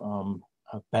of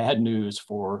bad news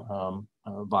for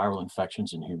viral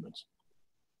infections in humans.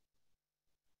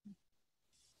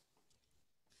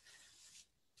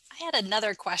 I had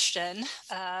another question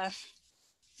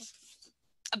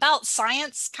about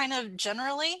science kind of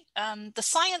generally. The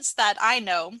science that I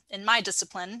know in my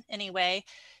discipline anyway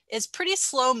is pretty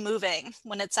slow moving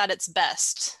when it's at its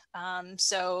best.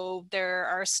 So there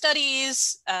are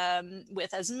studies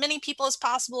with as many people as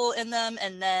possible in them,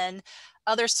 and then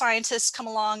other scientists come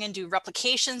along and do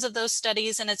replications of those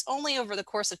studies, and it's only over the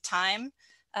course of time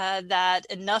that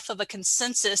enough of a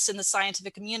consensus in the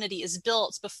scientific community is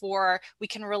built before we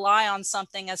can rely on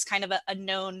something as kind of a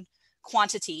known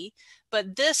quantity.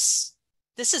 But this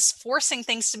is forcing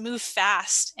things to move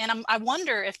fast. And I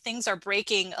wonder if things are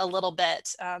breaking a little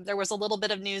bit. There was a little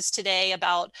bit of news today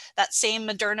about that same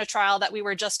Moderna trial that we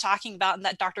were just talking about and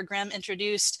that Dr. Grimm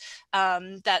introduced,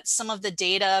 that some of the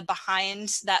data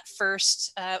behind that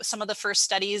some of the first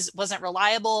studies wasn't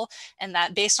reliable, and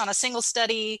that based on a single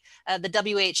study, the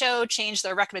WHO changed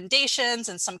their recommendations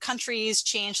and some countries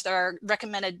changed their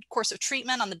recommended course of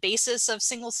treatment on the basis of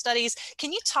single studies.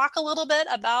 Can you talk a little bit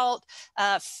about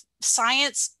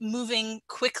science moving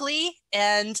quickly,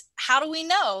 and how do we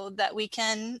know that we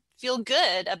can feel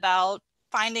good about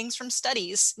findings from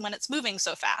studies when it's moving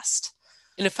so fast?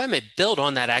 And if I may build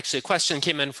on that, actually, a question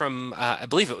came in from, I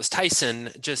believe it was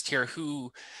Tyson just here,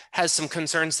 who has some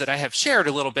concerns that I have shared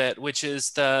a little bit, which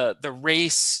is the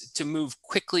race to move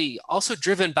quickly, also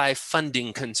driven by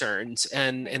funding concerns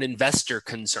and investor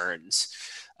concerns.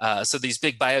 So these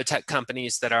big biotech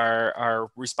companies that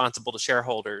are responsible to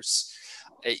shareholders,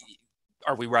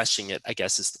 are we rushing it, I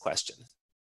guess is the question.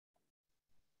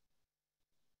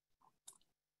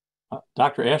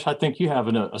 Dr. Esch, I think you have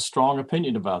a strong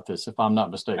opinion about this, if I'm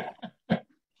not mistaken.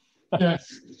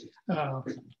 Yes,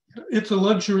 it's a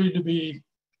luxury to be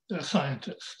a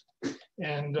scientist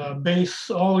and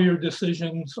base all your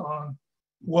decisions on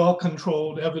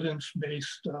well-controlled,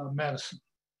 evidence-based medicine.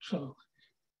 So,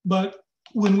 but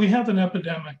when we have an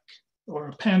epidemic or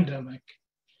a pandemic,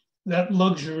 that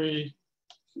luxury,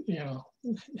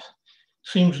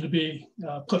 seems to be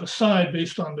put aside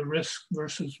based on the risk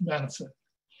versus benefit.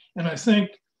 And I think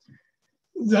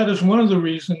that is one of the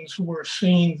reasons we're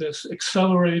seeing this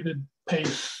accelerated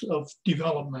pace of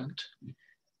development,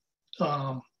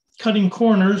 cutting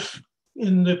corners,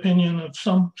 in the opinion of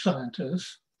some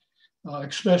scientists,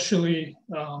 especially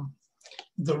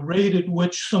the rate at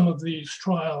which some of these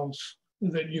trials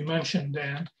that you mentioned,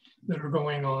 Dan, that are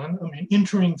going on. I mean,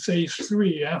 entering phase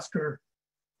 3 after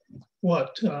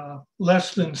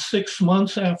less than 6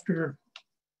 months after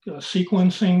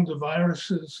sequencing the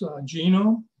virus's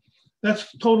genome.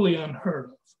 That's totally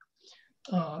unheard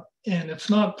of. And it's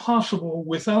not possible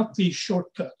without these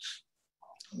shortcuts.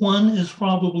 One is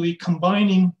probably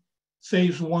combining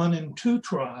phase 1 and 2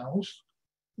 trials,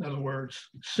 in other words,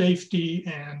 safety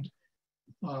and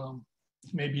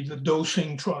maybe the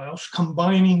dosing trials,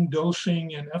 combining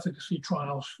dosing and efficacy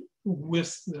trials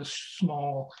with this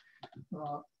small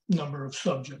number of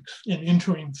subjects and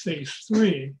entering phase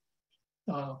 3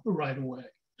 right away.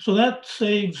 So that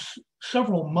saves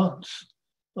several months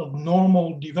of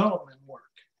normal development work,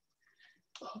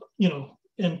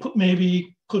 and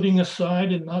maybe putting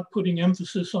aside and not putting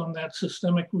emphasis on that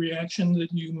systemic reaction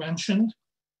that you mentioned,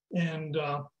 and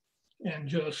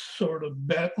just sort of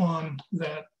bet on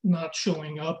that not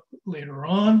showing up later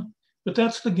on. But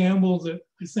that's the gamble that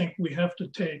I think we have to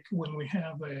take when we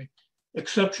have a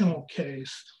exceptional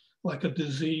case like a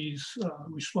disease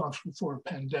responsible for a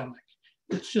pandemic.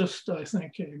 It's just, I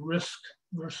think, a risk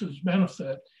versus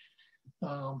benefit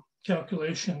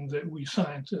calculation that we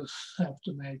scientists have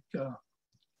to make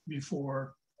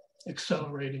before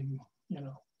accelerating,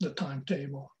 the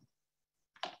timetable.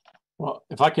 Well,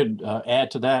 if I could add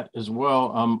to that as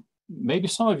well, maybe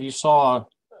some of you saw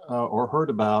or heard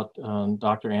about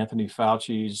Dr. Anthony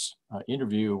Fauci's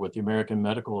interview with the American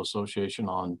Medical Association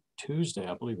on Tuesday,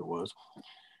 I believe it was,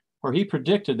 where he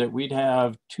predicted that we'd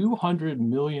have 200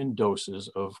 million doses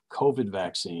of COVID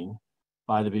vaccine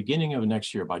by the beginning of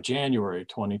next year, by January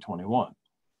 2021.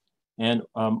 And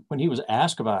when he was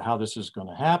asked about how this is going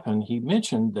to happen, he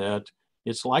mentioned that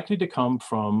it's likely to come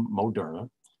from Moderna.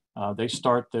 They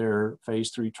start their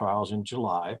phase 3 trials in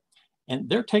July, and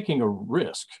they're taking a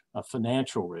risk, a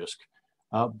financial risk,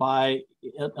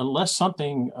 unless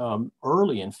something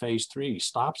early in phase 3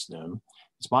 stops them.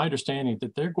 It's my understanding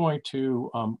that they're going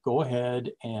to go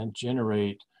ahead and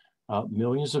generate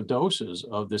millions of doses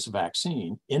of this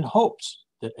vaccine in hopes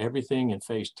that everything in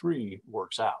phase 3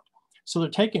 works out. So they're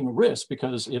taking a risk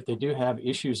because if they do have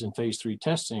issues in phase 3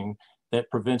 testing that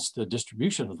prevents the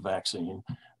distribution of the vaccine,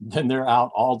 then they're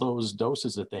out all those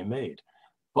doses that they made.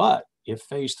 But if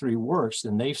phase 3 works,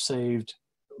 then they've saved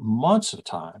months of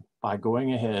time by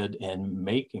going ahead and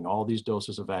making all these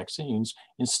doses of vaccines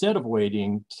instead of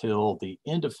waiting till the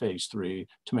end of phase 3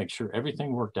 to make sure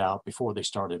everything worked out before they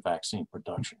started vaccine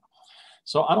production.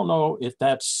 So I don't know if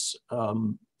that's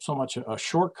so much a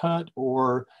shortcut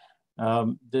or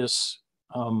this,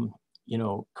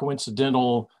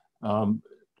 coincidental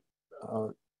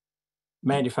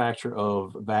manufacture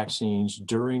of vaccines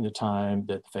during the time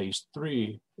that phase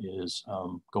 3 is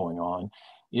going on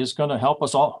is going to help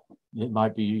us all. It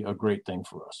might be a great thing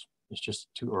for us. It's just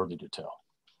too early to tell.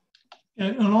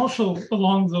 And also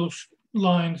along those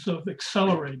lines of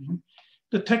accelerating,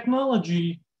 the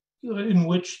technology in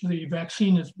which the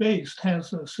vaccine is based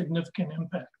has a significant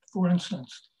impact. For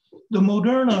instance, the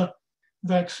Moderna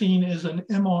vaccine is an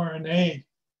mRNA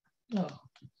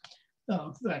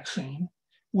vaccine,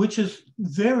 which is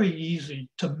very easy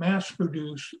to mass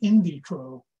produce in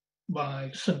vitro by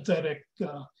synthetic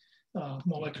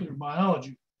molecular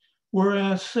biology.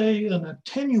 Whereas, say, an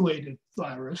attenuated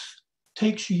virus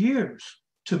takes years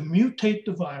to mutate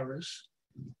the virus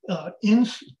in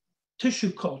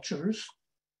tissue cultures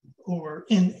or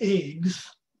in eggs,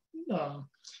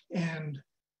 and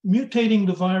mutating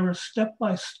the virus step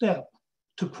by step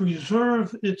to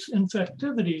preserve its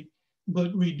infectivity,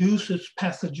 but reduce its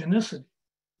pathogenicity.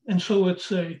 And so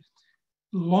it's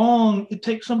it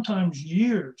takes sometimes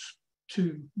years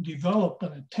to develop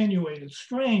an attenuated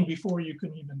strain before you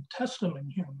can even test them in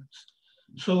humans.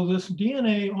 So this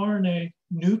DNA, RNA,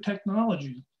 new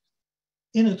technology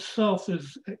in itself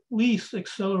is at least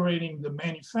accelerating the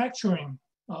manufacturing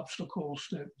obstacles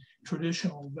that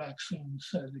traditional vaccines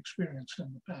had experienced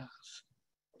in the past.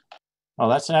 Oh,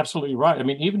 that's absolutely right. I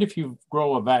mean, even if you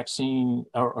grow a vaccine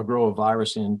or grow a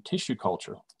virus in tissue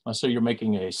culture, let's say you're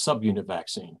making a subunit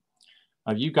vaccine,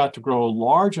 you've got to grow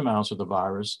large amounts of the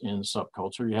virus in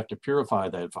subculture. You have to purify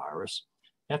that virus.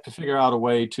 You have to figure out a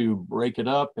way to break it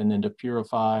up and then to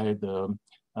purify the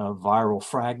viral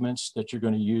fragments that you're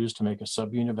going to use to make a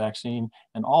subunit vaccine.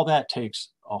 And all that takes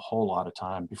a whole lot of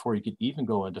time before you can even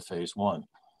go into phase 1.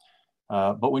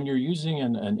 But when you're using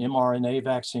an mRNA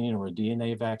vaccine or a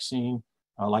DNA vaccine,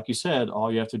 like you said,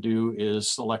 all you have to do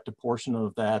is select a portion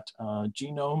of that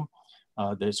genome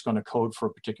that's going to code for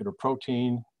a particular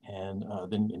protein and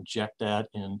then inject that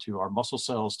into our muscle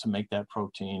cells to make that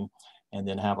protein and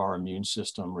then have our immune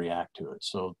system react to it.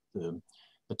 So the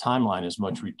timeline is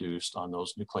much reduced on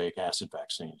those nucleic acid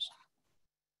vaccines.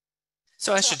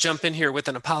 So I should jump in here with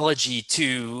an apology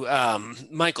to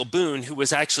Michael Boone, who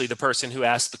was actually the person who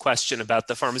asked the question about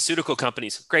the pharmaceutical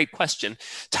companies. Great question.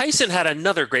 Tyson had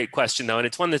another great question, though, and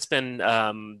it's one that's been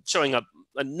showing up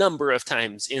a number of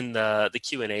times in the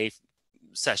Q&A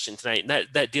session tonight, and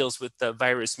that deals with the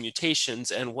virus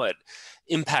mutations and what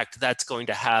impact that's going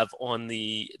to have on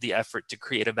the effort to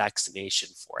create a vaccination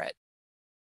for it.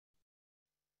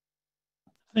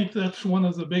 I think that's one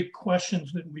of the big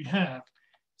questions that we have.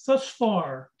 Thus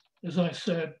far, as I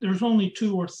said, there's only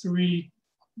 2 or 3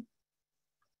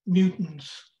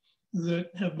 mutants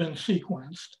that have been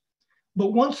sequenced.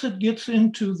 But once it gets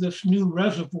into this new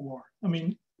reservoir, I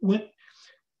mean,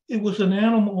 it was an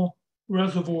animal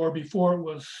reservoir before it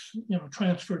was,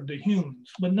 transferred to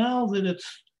humans. But now that it's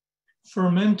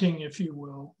fermenting, if you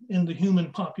will, in the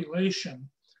human population,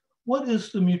 what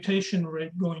is the mutation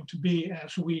rate going to be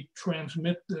as we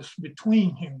transmit this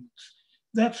between humans?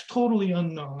 That's totally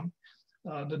unknown.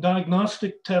 The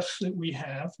diagnostic tests that we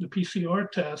have, the PCR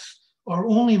tests, are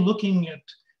only looking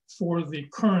for the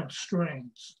current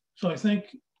strains. So I think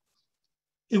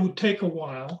it would take a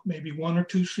while, maybe 1 or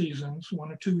 2 seasons,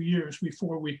 1 or 2 years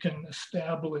before we can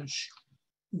establish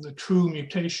the true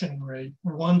mutation rate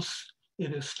once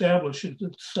it establishes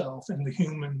itself in the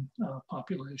human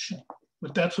population.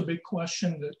 But that's a big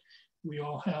question that we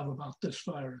all have about this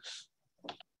virus.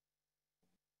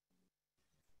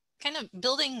 Kind of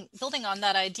building on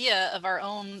that idea of our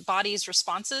own body's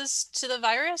responses to the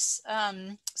virus.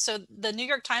 So the New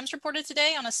York Times reported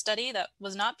today on a study that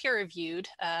was not peer reviewed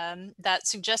that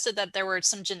suggested that there were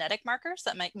some genetic markers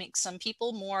that might make some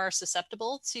people more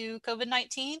susceptible to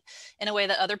COVID-19 in a way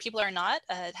that other people are not.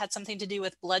 It had something to do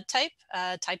with blood type.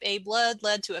 Type A blood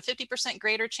led to a 50%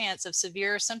 greater chance of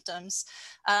severe symptoms.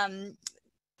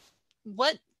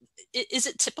 What is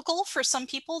it typical for some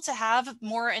people to have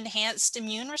more enhanced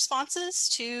immune responses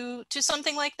to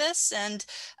something like this? And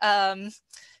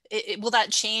will that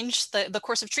change the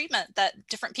course of treatment that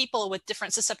different people with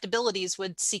different susceptibilities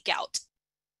would seek out?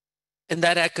 And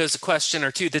that echoes a question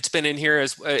or two that's been in here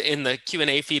as in the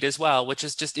Q&A feed as well, which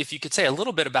is just if you could say a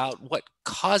little bit about what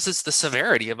causes the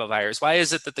severity of a virus. Why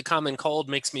is it that the common cold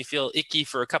makes me feel icky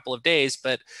for a couple of days,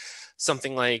 but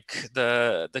something like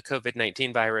the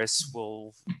COVID-19 virus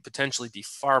will potentially be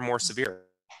far more severe?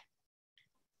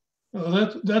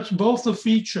 Well, that's both a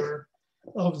feature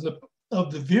of the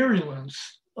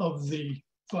virulence of the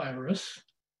virus.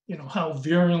 You know, how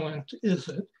virulent is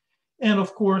it? And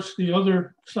of course, the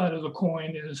other side of the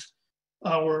coin is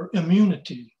our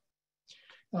immunity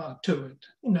to it.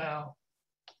 Now,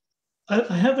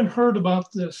 I haven't heard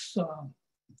about this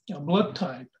blood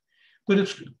type, but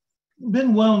it's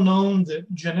been well known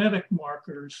that genetic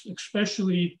markers,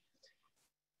 especially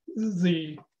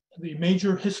the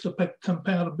major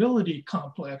histocompatibility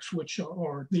complex, which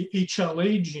are the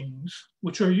HLA genes,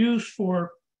 which are used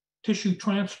for tissue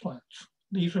transplants.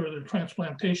 These are the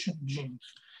transplantation genes,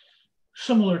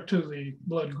 similar to the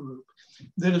blood group,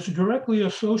 that is directly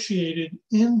associated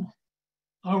in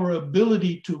our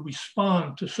ability to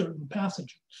respond to certain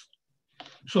pathogens.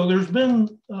 So there's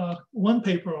been one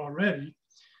paper already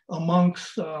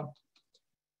amongst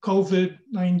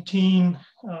COVID-19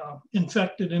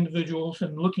 infected individuals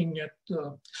and looking at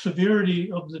the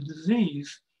severity of the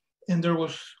disease. And there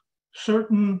was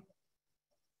certain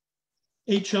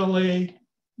HLA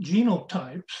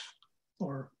genotypes,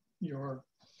 or your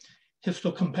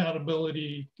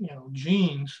histocompatibility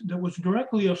genes, that was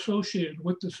directly associated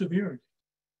with the severity,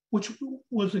 which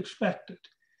was expected.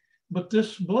 But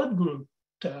this blood group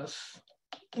test,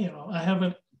 I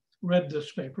haven't read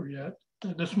this paper yet.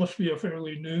 This must be a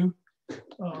fairly new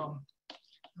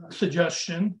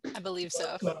suggestion. I believe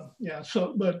so.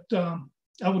 But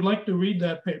I would like to read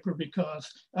that paper because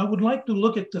I would like to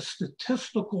look at the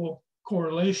statistical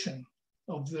correlation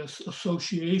of this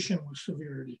association with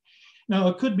severity. Now,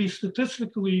 it could be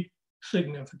statistically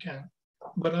significant,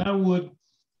 but I would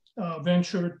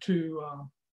venture to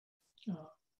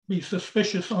be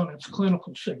suspicious on its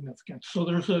clinical significance. So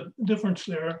there's a difference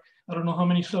there. I don't know how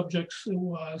many subjects it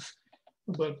was,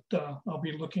 but I'll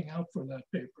be looking out for that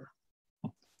paper.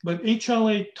 But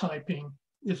HLA typing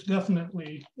is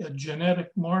definitely a genetic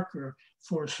marker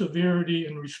for severity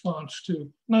in response to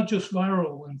not just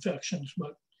viral infections,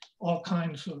 but all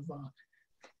kinds of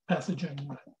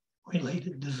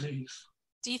pathogen-related disease.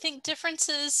 Do you think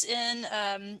differences in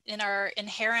our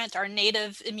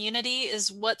native immunity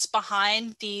is what's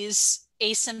behind these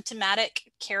asymptomatic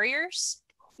carriers?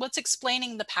 What's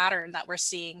explaining the pattern that we're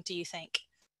seeing, do you think?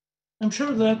 I'm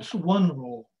sure that's one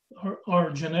role.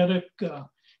 Our genetic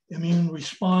immune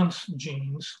response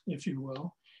genes, if you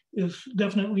will, is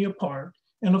definitely a part.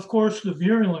 And of course, the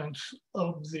virulence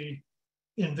of the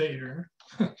invader,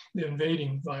 the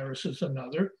invading virus, is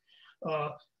another.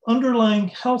 Underlying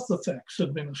health effects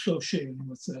have been associated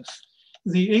with this.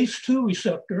 The ACE2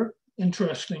 receptor,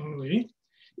 interestingly,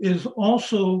 is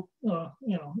also,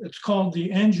 it's called the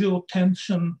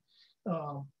angiotensin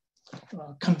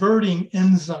converting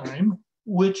enzyme,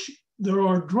 which there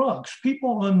are drugs,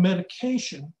 people on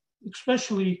medication,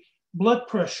 especially blood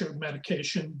pressure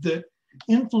medication, that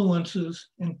influences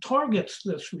and targets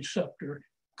this receptor,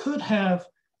 could have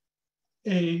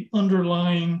a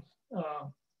underlying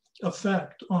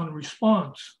effect on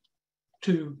response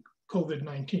to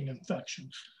COVID-19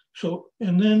 infections. So,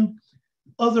 and then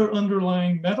other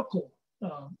underlying medical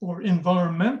or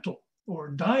environmental or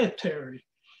dietary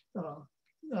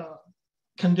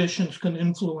conditions can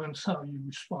influence how you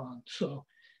respond. So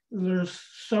there's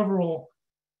several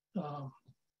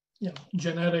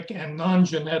genetic and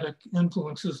non-genetic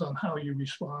influences on how you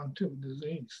respond to a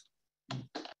disease.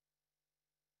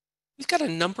 We've got a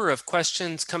number of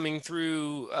questions coming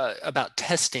through about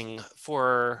testing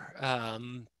for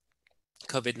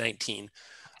COVID-19.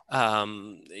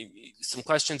 Some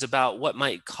questions about what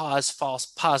might cause false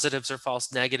positives or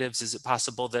false negatives. Is it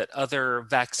possible that other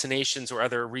vaccinations or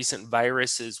other recent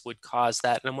viruses would cause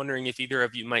that? And I'm wondering if either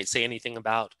of you might say anything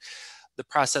about the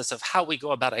process of how we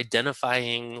go about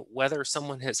identifying whether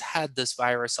someone has had this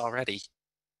virus already.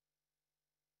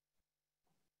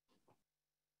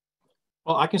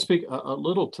 Well, I can speak a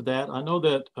little to that. I know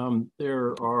that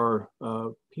there are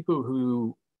people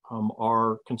who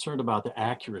are concerned about the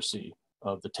accuracy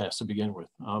of the test to begin with.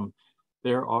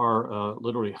 There are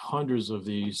literally hundreds of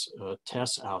these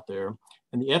tests out there,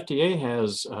 and the FDA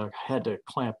has had to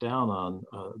clamp down on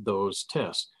those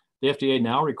tests. The FDA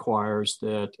now requires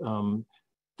that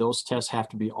those tests have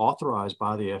to be authorized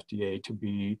by the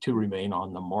FDA to remain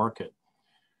on the market.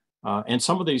 And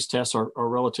some of these tests are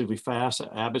relatively fast.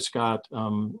 Abbott's got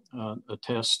a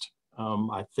test.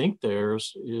 I think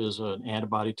theirs is an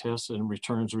antibody test and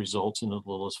returns results in as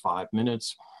little as 5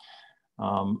 minutes.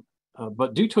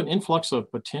 But due to an influx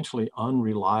of potentially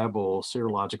unreliable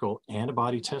serological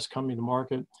antibody tests coming to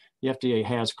market, the FDA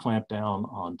has clamped down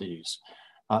on these.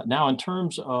 Now, in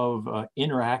terms of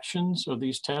interactions of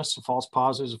these tests, false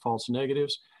positives and false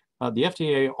negatives, the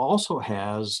FDA also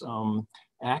has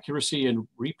accuracy and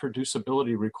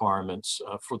reproducibility requirements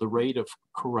for the rate of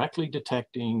correctly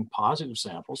detecting positive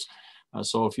samples.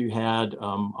 So if you had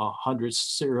 100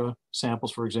 sera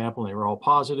samples, for example, and they were all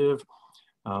positive,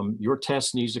 your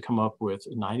test needs to come up with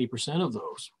 90% of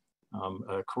those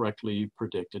correctly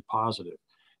predicted positive.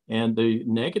 And the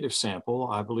negative sample,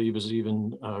 I believe, is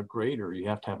even greater. You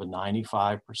have to have a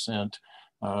 95%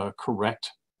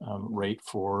 correct rate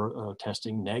for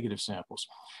testing negative samples.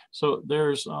 So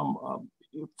there's,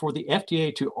 for the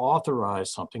FDA to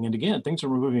authorize something, and again, things are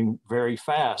moving very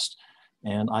fast,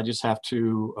 and I just have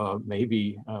to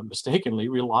maybe mistakenly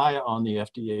rely on the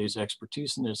FDA's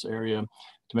expertise in this area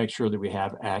to make sure that we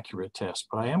have accurate tests.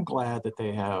 But I am glad that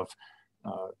they have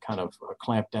kind of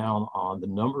clamped down on the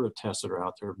number of tests that are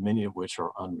out there, many of which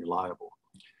are unreliable.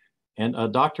 And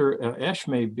Dr. Esch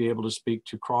may be able to speak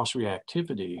to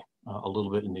cross-reactivity a little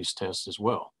bit in these tests as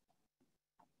well.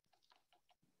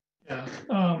 Yeah,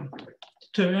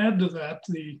 to add to that,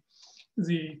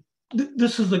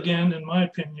 this is, again, in my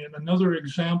opinion, another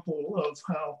example of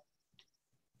how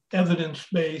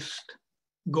evidence-based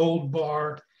gold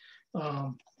bar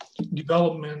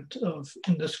development of,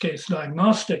 in this case,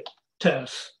 diagnostic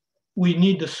tests, we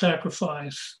need to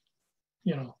sacrifice,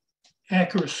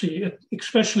 accuracy,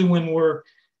 especially when we're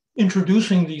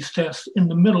introducing these tests in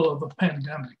the middle of a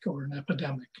pandemic or an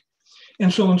epidemic.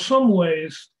 And so in some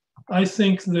ways, I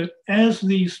think that as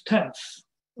these tests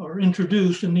are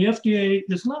introduced, and the FDA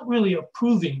is not really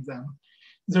approving them,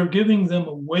 they're giving them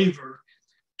a waiver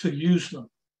to use them.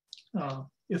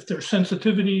 If their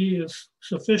sensitivity is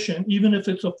sufficient, even if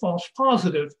it's a false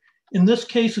positive, in this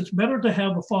case, it's better to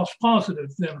have a false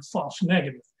positive than a false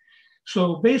negative.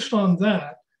 So based on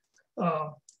that,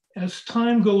 as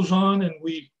time goes on and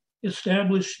we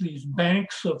establish these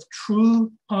banks of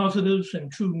true positives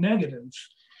and true negatives,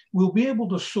 we'll be able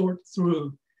to sort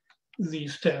through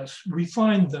these tests,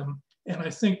 refine them, and I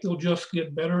think they'll just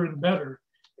get better and better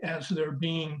as they're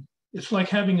being, it's like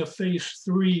having a phase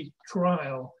 3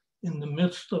 trial in the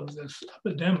midst of this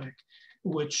epidemic,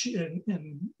 which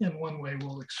in one way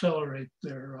will accelerate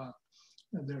their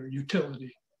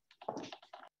utility.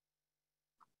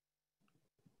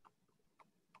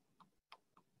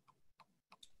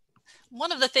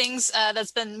 One of the things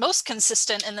that's been most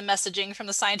consistent in the messaging from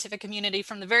the scientific community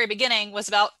from the very beginning was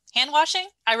about hand washing.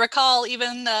 I recall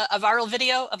even a viral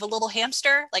video of a little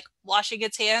hamster like washing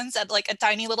its hands at like a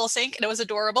tiny little sink, and it was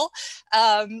adorable.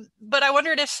 But I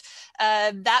wondered if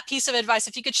that piece of advice,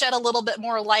 if you could shed a little bit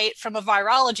more light from a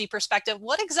virology perspective,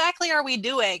 what exactly are we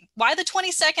doing? Why the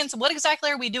 20 seconds? What exactly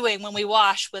are we doing when we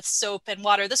wash with soap and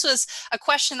water? This was a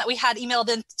question that we had emailed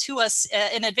in to us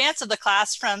in advance of the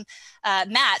class from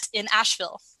Matt in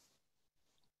Asheville.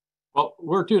 Well,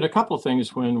 we're doing a couple of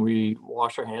things when we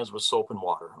wash our hands with soap and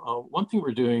water. One thing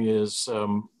we're doing is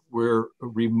we're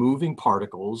removing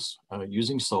particles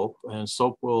using soap, and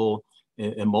soap will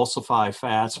emulsify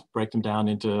fats, break them down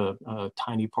into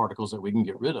tiny particles that we can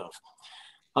get rid of.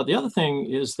 The other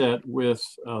thing is that with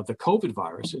the COVID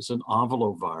virus, it's an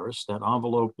envelope virus. That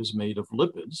envelope is made of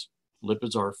lipids.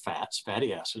 Lipids are fats,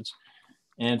 fatty acids.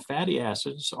 And fatty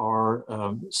acids are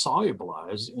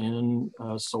solubilized in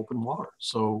soap and water.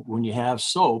 So when you have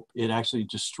soap, it actually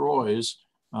destroys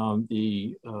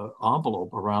the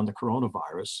envelope around the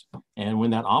coronavirus. And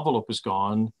when that envelope is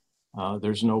gone,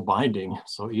 there's no binding.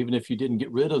 So even if you didn't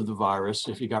get rid of the virus,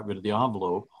 if you got rid of the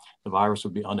envelope, the virus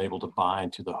would be unable to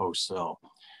bind to the host cell.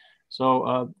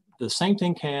 So the same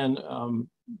thing can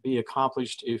be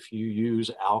accomplished if you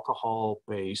use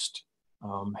alcohol-based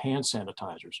hand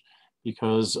sanitizers,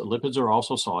 because lipids are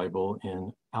also soluble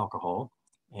in alcohol,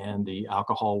 and the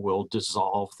alcohol will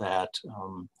dissolve that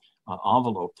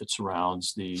envelope that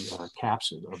surrounds the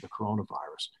capsid of the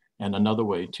coronavirus, and another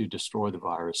way to destroy the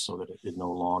virus so that it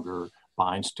no longer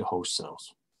binds to host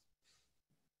cells.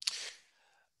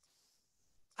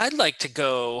 I'd like to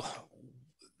go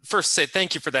first say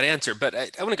thank you for that answer, but I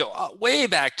want to go way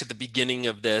back to the beginning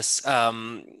of this.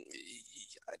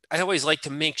 I always like to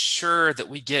make sure that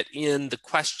we get in the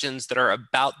questions that are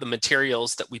about the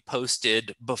materials that we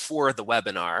posted before the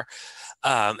webinar.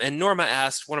 And Norma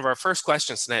asked one of our first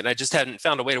questions tonight, and I just hadn't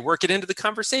found a way to work it into the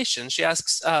conversation. She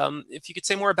asks if you could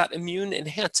say more about immune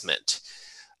enhancement.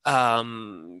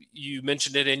 You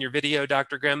mentioned it in your video,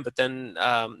 Dr. Grimm, but then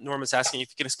Norma's asking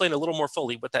if you can explain a little more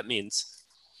fully what that means.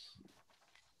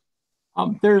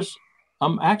 There's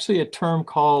actually a term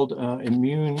called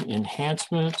immune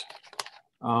enhancement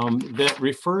that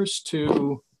refers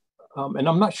to, and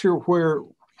I'm not sure where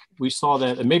we saw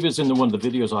that, and maybe it's in one of the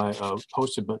videos I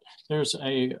posted, but there's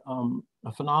a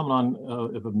phenomenon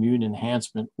of immune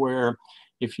enhancement where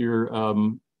if you're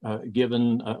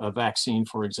given a vaccine,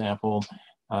 for example,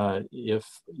 if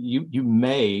you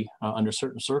may, under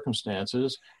certain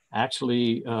circumstances,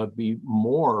 actually be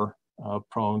more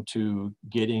prone to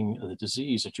getting the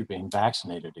disease that you're being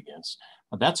vaccinated against.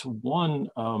 That's one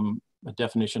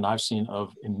definition I've seen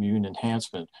of immune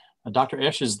enhancement. Dr.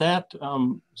 Esch, does that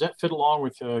fit along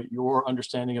with your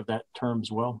understanding of that term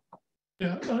as well?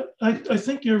 Yeah, I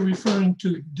think you're referring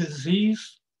to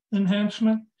disease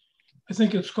enhancement. I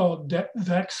think it's called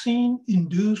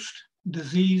vaccine-induced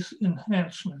disease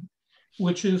enhancement,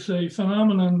 which is a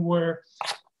phenomenon where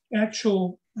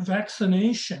actual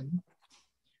vaccination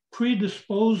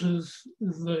predisposes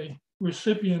the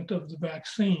recipient of the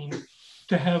vaccine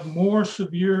to have more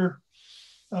severe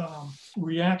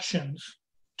reactions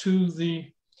to the,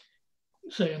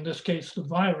 say in this case, the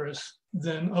virus,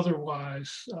 than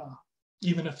otherwise,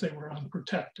 even if they were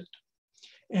unprotected.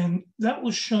 And that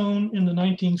was shown in the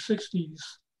 1960s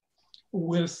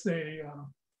with a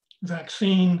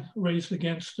vaccine raised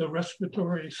against the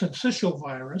respiratory syncytial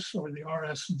virus, or the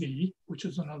RSV, which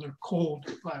is another cold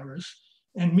virus,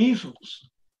 and measles.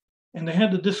 And they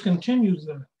had to discontinue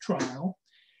the trial.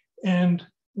 And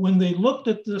when they looked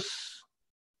at this,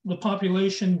 the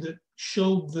population that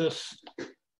showed this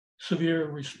severe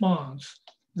response,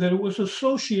 that it was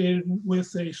associated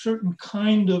with a certain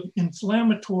kind of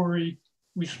inflammatory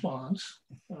response,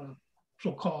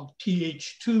 so-called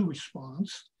Th2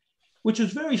 response, which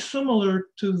is very similar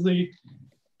to the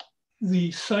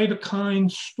cytokine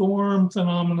storm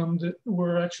phenomenon that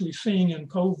we're actually seeing in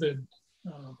COVID,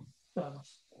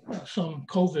 some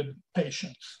COVID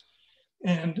patients.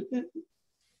 And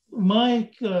my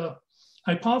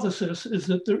hypothesis is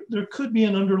that there could be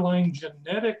an underlying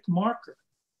genetic marker,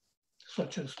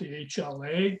 such as the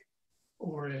HLA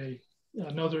or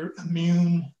another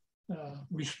immune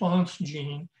response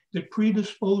gene that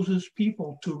predisposes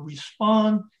people to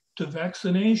respond to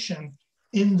vaccination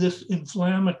in this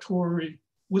inflammatory,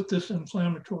 with this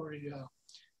inflammatory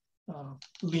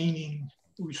leaning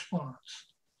response.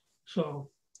 So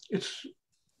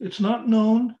it's not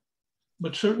known,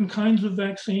 but certain kinds of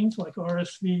vaccines like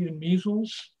RSV and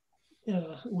measles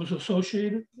was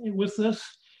associated with this,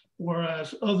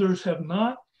 whereas others have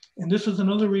not. And this is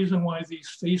another reason why these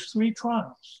phase 3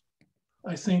 trials,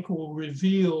 I think, will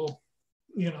reveal,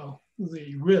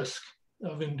 the risk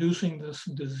of inducing this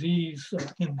disease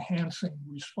enhancing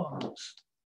response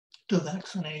to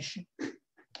vaccination.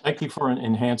 Thank you for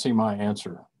enhancing my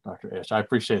answer, Dr. Esch. I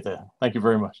appreciate that. Thank you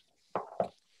very much.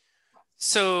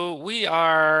 So we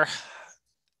are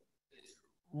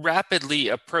rapidly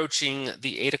approaching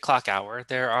the 8 o'clock hour.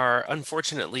 There are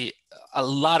unfortunately a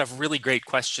lot of really great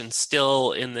questions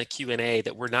still in the Q&A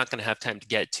that we're not going to have time to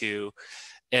get to.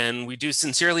 And we do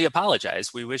sincerely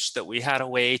apologize. We wish that we had a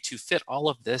way to fit all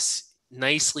of this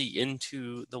nicely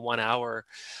into the 1 hour.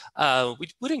 We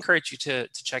would encourage you to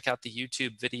check out the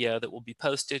YouTube video that will be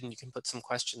posted, and you can put some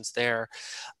questions there.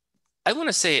 I want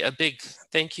to say a big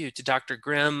thank you to Dr.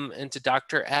 Grimm and to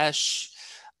Dr. Esch.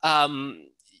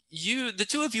 The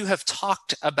two of you have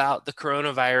talked about the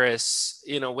coronavirus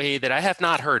in a way that I have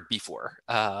not heard before.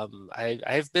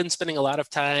 I've been spending a lot of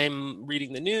time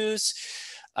reading the news,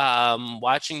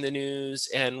 watching the news,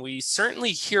 and we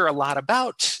certainly hear a lot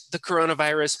about the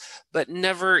coronavirus, but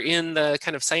never in the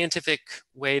kind of scientific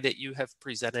way that you have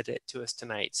presented it to us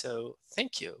tonight. So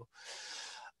thank you.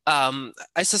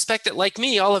 I suspect that, like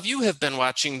me, all of you have been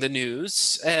watching the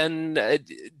news. And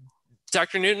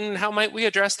Dr. Newton, how might we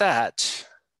address that?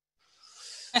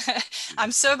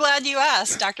 I'm so glad you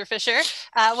asked, Dr. Fisher.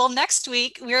 Well, next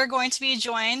week, we're going to be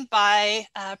joined by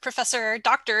Professor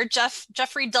Dr.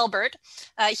 Jeffrey Delbert.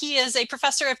 He is a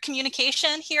professor of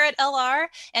communication here at LR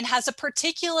and has a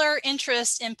particular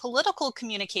interest in political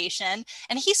communication.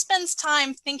 And he spends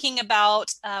time thinking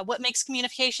about what makes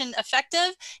communication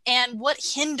effective and what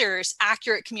hinders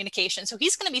accurate communication. So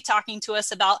he's going to be talking to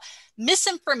us about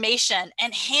misinformation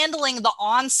and handling the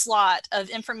onslaught of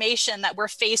information that we're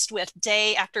faced with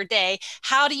day after day.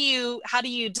 How do you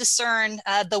discern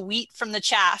the wheat from the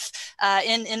chaff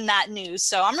in that news?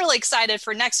 So I'm really excited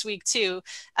for next week too,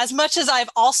 as much as I've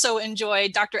also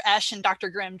enjoyed Dr. Esch and Dr.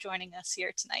 Grimm joining us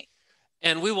here tonight.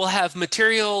 And we will have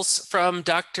materials from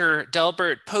Dr.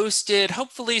 Delbert posted,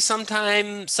 hopefully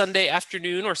sometime Sunday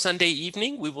afternoon or Sunday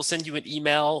evening. We will send you an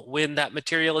email when that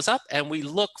material is up, and we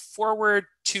look forward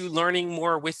to learning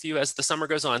more with you as the summer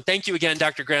goes on. Thank you again,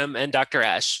 Dr. Grimm and Dr.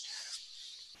 Esch.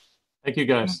 Thank you,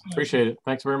 guys. Appreciate it.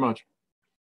 Thanks very much.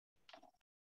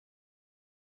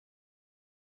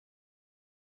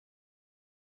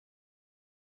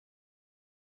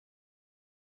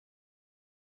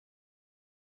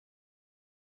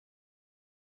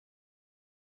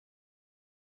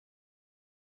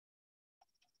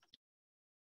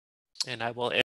 And I will